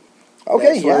Tinkoya.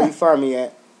 Okay, That's where you find me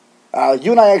at.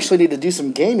 You and I actually need to do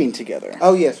some gaming together.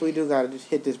 Oh yes, we do gotta just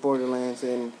hit this Borderlands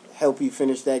and help you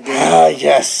finish that game.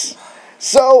 Yes.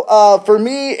 So for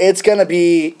me, it's gonna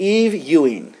be Eve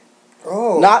Ewing.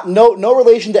 Oh. No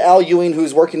relation to Al Ewing,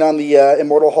 who's working on the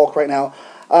Immortal Hulk right now.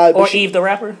 Or Eve the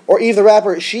rapper? Or Eve the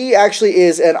rapper. She actually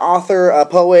is an author, a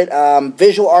poet,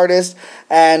 visual artist,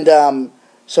 and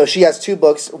so she has 2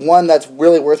 books. One that's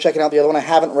really worth checking out. The other one I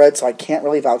haven't read, so I can't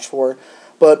really vouch for.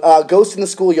 But Ghost in the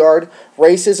Schoolyard,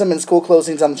 Racism and School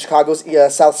Closings on Chicago's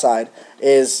South Side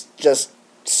is just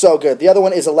so good. The other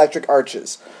one is Electric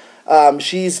Arches.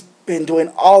 She's been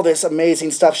doing all this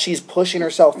amazing stuff. She's pushing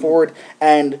herself forward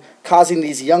and causing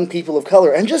these young people of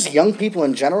color, and just young people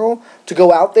in general, to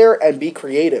go out there and be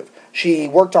creative. She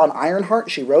worked on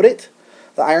Ironheart. She wrote it,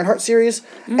 the Ironheart series.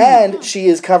 And she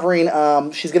is covering,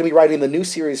 she's going to be writing the new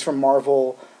series from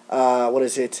Marvel,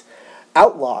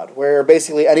 Outlawed, where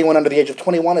basically anyone under the age of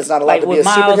 21 is not allowed to be a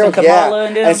Miles superhero. and Kamala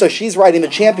and so she's writing the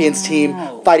Champions team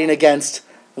fighting against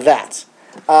that.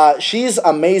 She's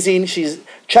amazing.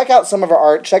 Check out some of her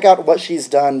art. Check out what she's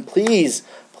done. Please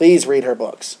read her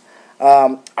books.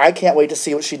 I can't wait to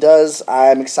see what she does.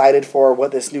 I'm excited for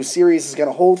what this new series is going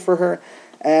to hold for her.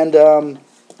 And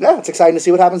it's exciting to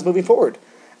see what happens moving forward.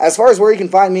 As far as where you can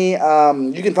find me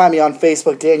on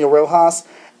Facebook, Daniel Rojas.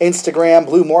 Instagram,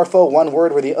 Blue Morpho, one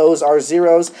word where the O's are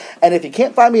zeros. And if you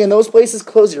can't find me in those places,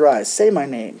 close your eyes. Say my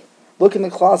name. Look in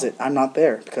the closet. I'm not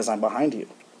there because I'm behind you.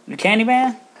 The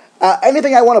Candyman?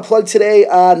 Anything I want to plug today?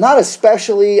 Not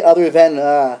especially, other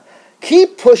than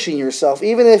keep pushing yourself.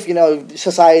 Even if,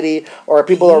 society or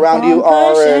people around you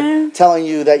are telling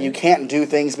you that you can't do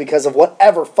things because of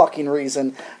whatever fucking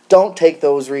reason, don't take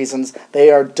those reasons.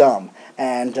 They are dumb.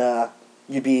 And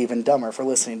you'd be even dumber for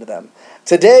listening to them.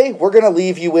 Today, we're going to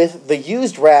leave you with The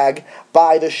Used Rag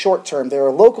by The Short Term. They're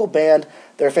a local band.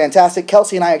 They're fantastic.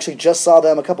 Kelsey and I actually just saw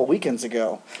them a couple weekends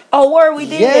ago. Oh, word, we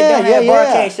did. Down at Barcade.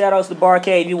 Yeah. Shout outs to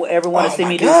Barcade. If you ever want to see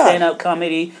me do stand-up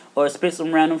comedy or spit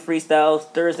some random freestyles,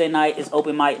 Thursday night is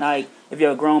open mic night. If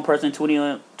you're a grown person,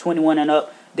 21 and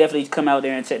up, definitely come out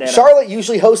there and check that out. Charlotte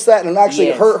usually hosts that, and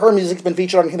actually her music's been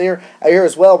featured on here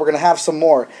as well. We're going to have some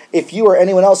more. If you or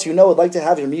anyone else you know would like to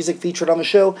have your music featured on the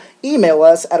show, email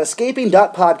us at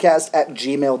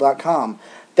escaping.podcast@gmail.com.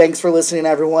 Thanks for listening,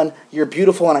 everyone. You're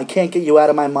beautiful, and I can't get you out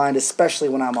of my mind, especially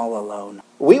when I'm all alone.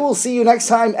 We will see you next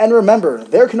time, and remember,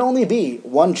 there can only be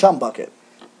one chum bucket.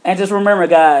 And just remember,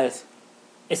 guys,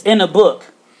 it's in the book.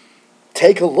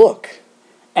 Take a look.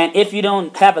 And if you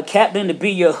don't have a captain to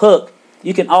be your hook,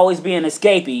 you can always be an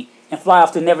escapee and fly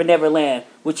off to Never Never Land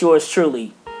with yours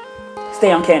truly.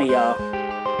 Stay uncanny, y'all.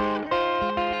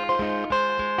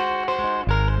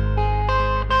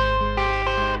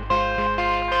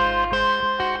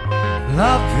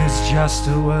 Love is just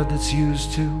a word that's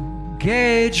used to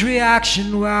gauge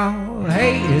reaction, while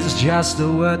hate is just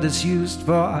a word that's used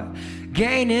for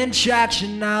gaining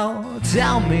traction. Now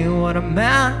tell me what a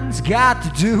man's got to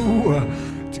do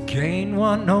to gain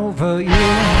one over you.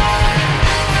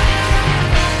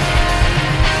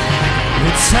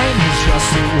 Its aim is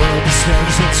just a word that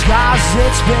stings and scars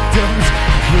its victims.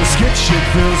 Feels good shit,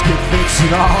 feels good, fix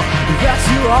it all. That's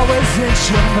you always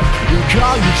intention. You'll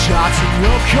call your shots and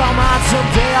you'll come out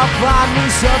someday. I'll find me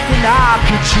something I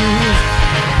could choose.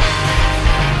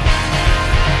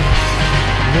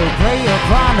 We'll prey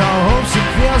upon our hopes and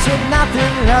fears with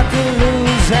nothing left to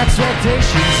lose.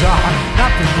 Expectations are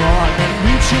nothing more than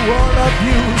mutual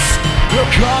abuse. We'll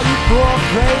call you for a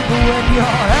favor when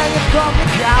you're hanging from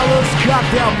the gallows, cut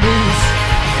them loose.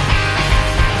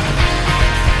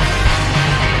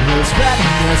 This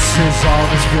bitterness is all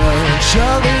that's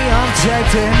spiritually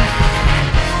untainted.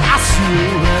 I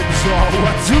see legs, or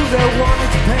what do they want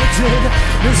it painted?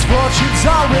 Misfortune's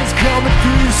always coming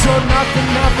through, so nothing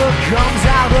ever comes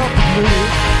out of the blue.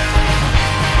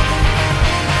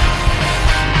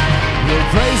 You're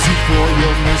crazy for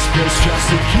your mistakes just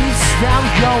to keep them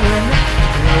going.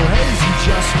 You're hazy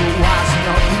just for wise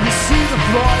enough when you see the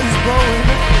floor is blowing.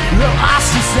 You're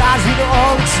ostracized with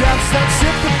all attempts that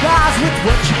sympathize with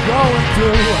what you're going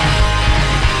through.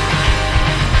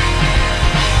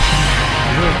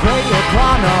 You're prey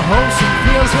upon our hopes and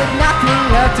fears with nothing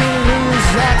left to lose.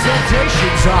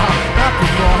 Expectations are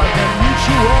nothing more than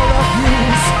mutual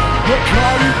abuse. We'll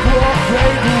call you for a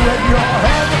favor when you're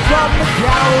hanging from the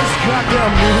gallows, cut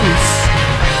them loose.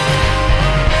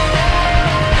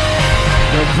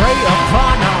 prey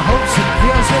upon our hopes and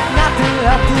fears with nothing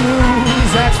left to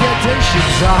lose.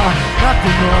 Expectations are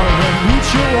nothing more than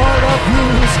mutual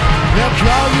abuse. They'll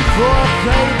call you for a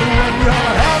favor when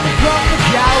you're held from the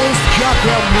cowards cut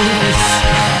their move.